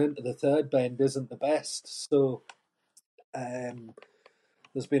view going into the third bend isn't the best. So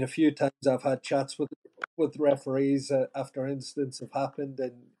there's been a few times I've had chats with referees after incidents have happened,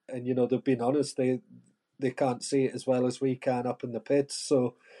 and you know, they've been honest, they can't see it as well as we can up in the pits,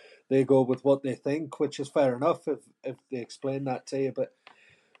 so they go with what they think, which is fair enough if they explain that to you. But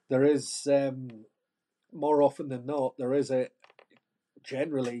there is more often than not, there is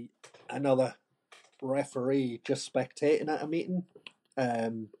generally another referee just spectating at a meeting.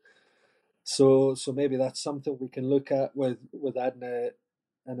 So maybe that's something we can look at with adding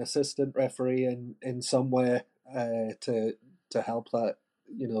an assistant referee in somewhere to help that,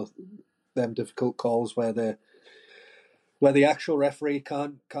 you know, them difficult calls where the actual referee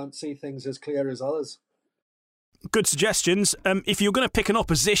can't see things as clear as others. Good suggestions. If you're going to pick an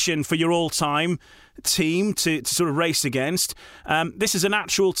opposition for your all-time team to sort of race against, this is an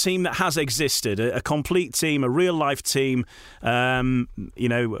actual team that has existed, a complete team, a real-life team, you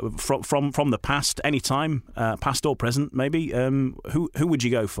know, from the past, any time, past or present, maybe. Who would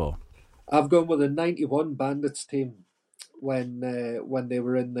you go for? I've gone with a 91 Bandits team when they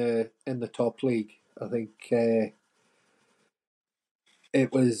were in the top league. I think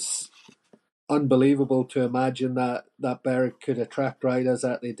it was unbelievable to imagine that Berwick could attract riders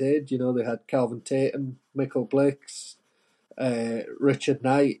that they did. You know, they had Calvin Tatum, Michael Blix, Richard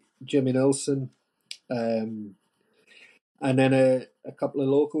Knight, Jimmy Nilsson, and then a couple of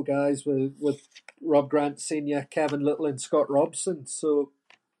local guys with Rob Grant Sr., Kevin Little and Scott Robson. So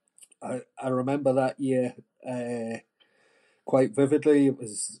I remember that year quite vividly.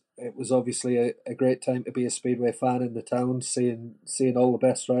 It was obviously a great time to be a Speedway fan in the town, seeing all the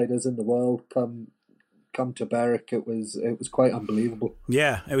best riders in the world come to Berwick. It was quite unbelievable.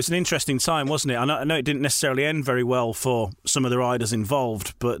 Yeah, it was an interesting time, wasn't it? I know it didn't necessarily end very well for some of the riders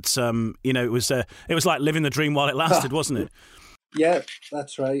involved, but you know, it was like living the dream while it lasted, wasn't it? Yeah,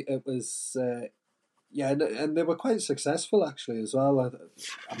 that's right. It was. Yeah, and they were quite successful actually as well.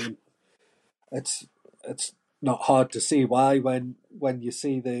 I mean, it's not hard to see why when you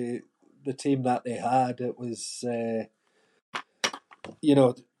see the team that they had. It was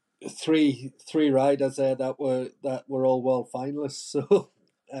three riders there that were all world finalists. So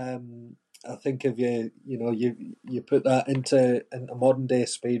I think if you put that into modern day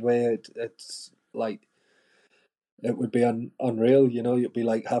speedway, it's like it would be unreal. It'd be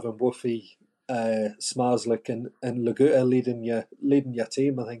like having Woofy, Smarslick and Laguta leading your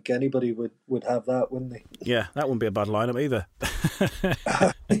team. I think anybody would have that, wouldn't they? Yeah, that wouldn't be a bad lineup either.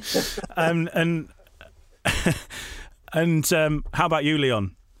 And how about you,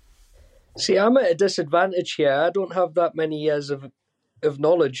 Leon? See, I'm at a disadvantage here. I don't have that many years of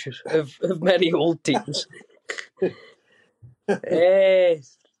knowledge of many old teams. I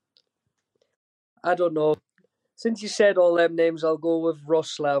don't know. Since you said all them names, I'll go with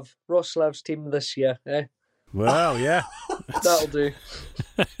Roslav. Roslav's team this year. Well, yeah. That'll do.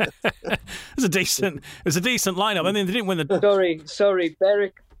 It's a decent lineup. I mean, they didn't win the...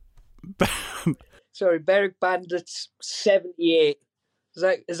 Sorry, Berwick Bandits 78.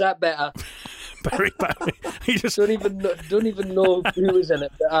 Is that better? Berwick Bandits. You just don't even know who was in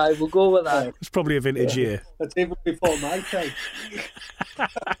it, but I will go with that. It's probably a vintage year. That's even before my time.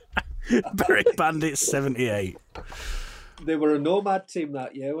 Berwick Bandits 78. They were a nomad team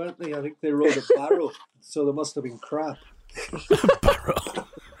that year, weren't they? I think they rode a barrow, so they must have been crap. Barrow.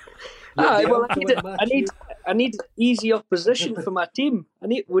 Well, I need easy opposition for my team.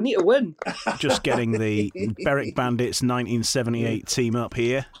 We need to win. Just getting the Berwick Bandits 1978 team up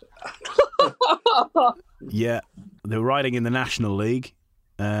here. Yeah, they're riding in the National League.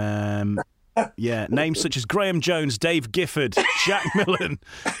 Yeah, names such as Graham Jones, Dave Gifford, Jack Millen,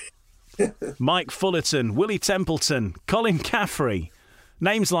 Mike Fullerton, Willie Templeton, Colin Caffrey.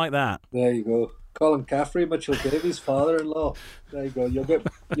 Names like that. There you go. Colin Caffrey, Mitchell Davies' father-in-law. There you go. You'll get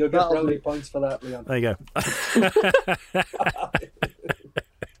brownie points for that, Leon. There you go.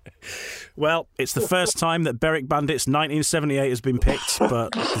 Well, it's the first time that Berwick Bandits 1978 has been picked, but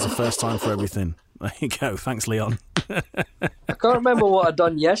it's the first time for everything. There you go. Thanks, Leon. I can't remember what I'd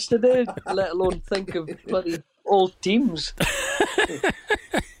done yesterday, let alone think of bloody old teams.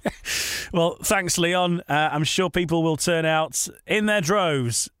 Well, thanks, Leon. I'm sure people will turn out in their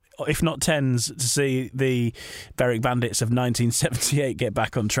droves, if not tens, to see the Berwick Bandits of 1978 get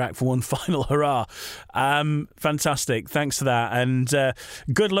back on track for one final hurrah. Fantastic. Thanks for that. And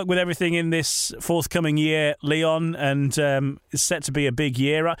good luck with everything in this forthcoming year, Leon. And it's set to be a big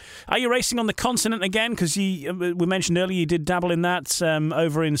year. Are you racing on the continent again? Because we mentioned earlier you did dabble in that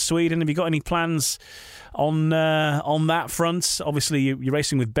over in Sweden. Have you got any plans on that front? Obviously, you're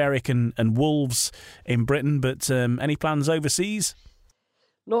racing with Berwick and Wolves in Britain, but any plans overseas?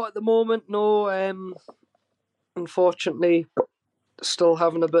 Not at the moment, no. Unfortunately, still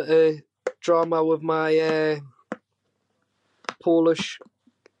having a bit of drama with my Polish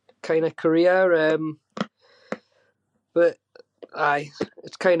kind of career. But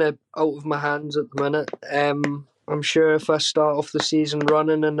it's kind of out of my hands at the minute. I'm sure if I start off the season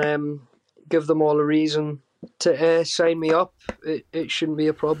running and give them all a reason to sign me up, it shouldn't be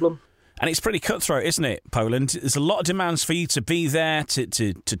a problem. And it's pretty cutthroat, isn't it, Poland? There's a lot of demands for you to be there,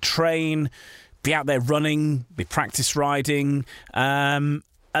 to train, be out there running, be practice riding, and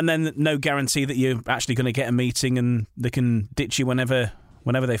then no guarantee that you're actually going to get a meeting and they can ditch you whenever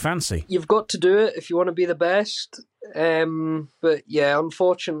they fancy. You've got to do it if you want to be the best. But yeah,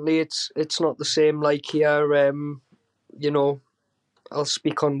 unfortunately, it's not the same like here. I'll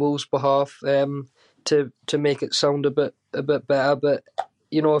speak on Wolves' behalf to make it sound a bit better, but.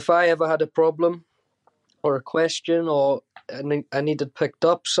 If I ever had a problem or a question or I needed picked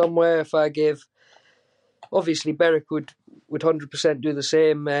up somewhere, if I gave... Obviously, Berwick would 100% do the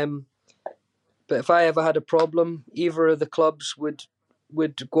same. But if I ever had a problem, either of the clubs would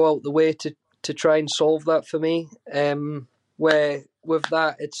go out the way to try and solve that for me. Where with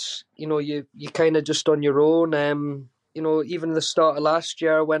that, it's, you kind of just on your own. Even the start of last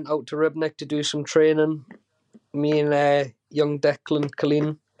year, I went out to Rybnik to do some training. Me and young Declan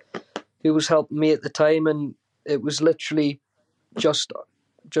Colleen, who was helping me at the time, and it was literally just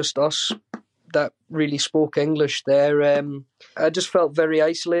us that really spoke English there. I just felt very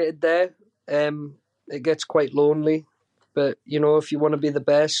isolated there. It gets quite lonely, but if you want to be the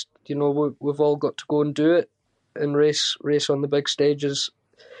best, we've all got to go and do it and race on the big stages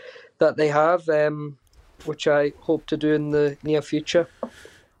that they have, which I hope to do in the near future.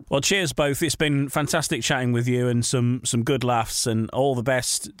 Well, cheers both. It's been fantastic chatting with you and some good laughs, and all the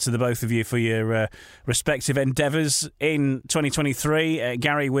best to the both of you for your respective endeavours in 2023.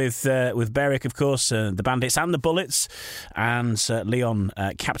 Gary with Berwick, of course, the Bandits and the Bullets, and Leon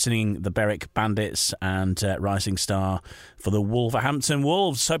captaining the Berwick Bandits and rising star for the Wolverhampton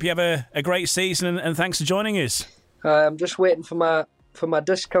Wolves. Hope you have a great season, and thanks for joining us. I'm just waiting for my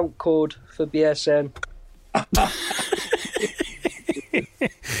discount code for BSN.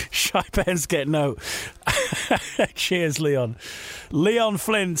 Shy Pens get no. Cheers, Leon. Leon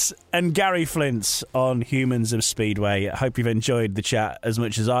Flint and Gary Flint on Humans of Speedway. I hope you've enjoyed the chat as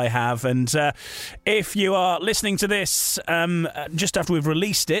much as I have. And if you are listening to this just after we've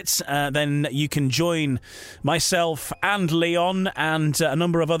released it, then you can join myself and Leon and a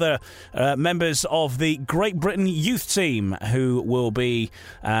number of other members of the Great Britain youth team who will be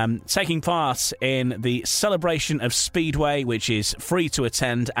taking part in the celebration of Speedway, which is free to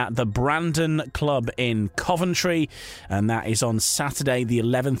attend at the Brandon Club in Coventry, and that is on Saturday the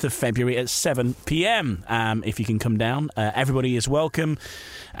 11th of February at 7 p.m. If you can come down, everybody is welcome,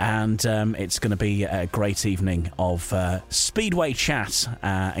 and it's going to be a great evening of Speedway chat,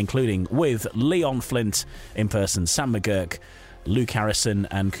 including with Leon Flint in person, Sam McGurk, Luke Harrison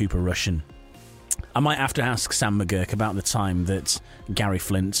and Cooper Russian. I might have to ask Sam McGurk about the time that Gary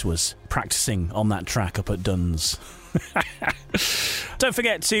Flint was practising on that track up at Duns. Don't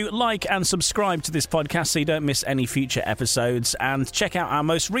forget to like and subscribe to this podcast so you don't miss any future episodes, and check out our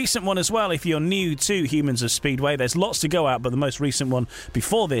most recent one as well if you're new to Humans of Speedway. There's lots to go out, but the most recent one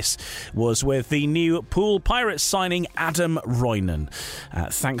before this was with the new Pool Pirates signing Adam Roynan.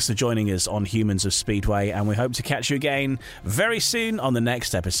 Thanks for joining us on Humans of Speedway, and we hope to catch you again very soon on the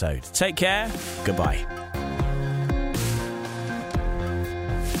next episode. Take care. Goodbye.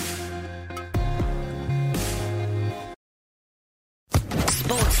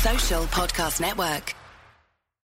 Sports Social Podcast Network.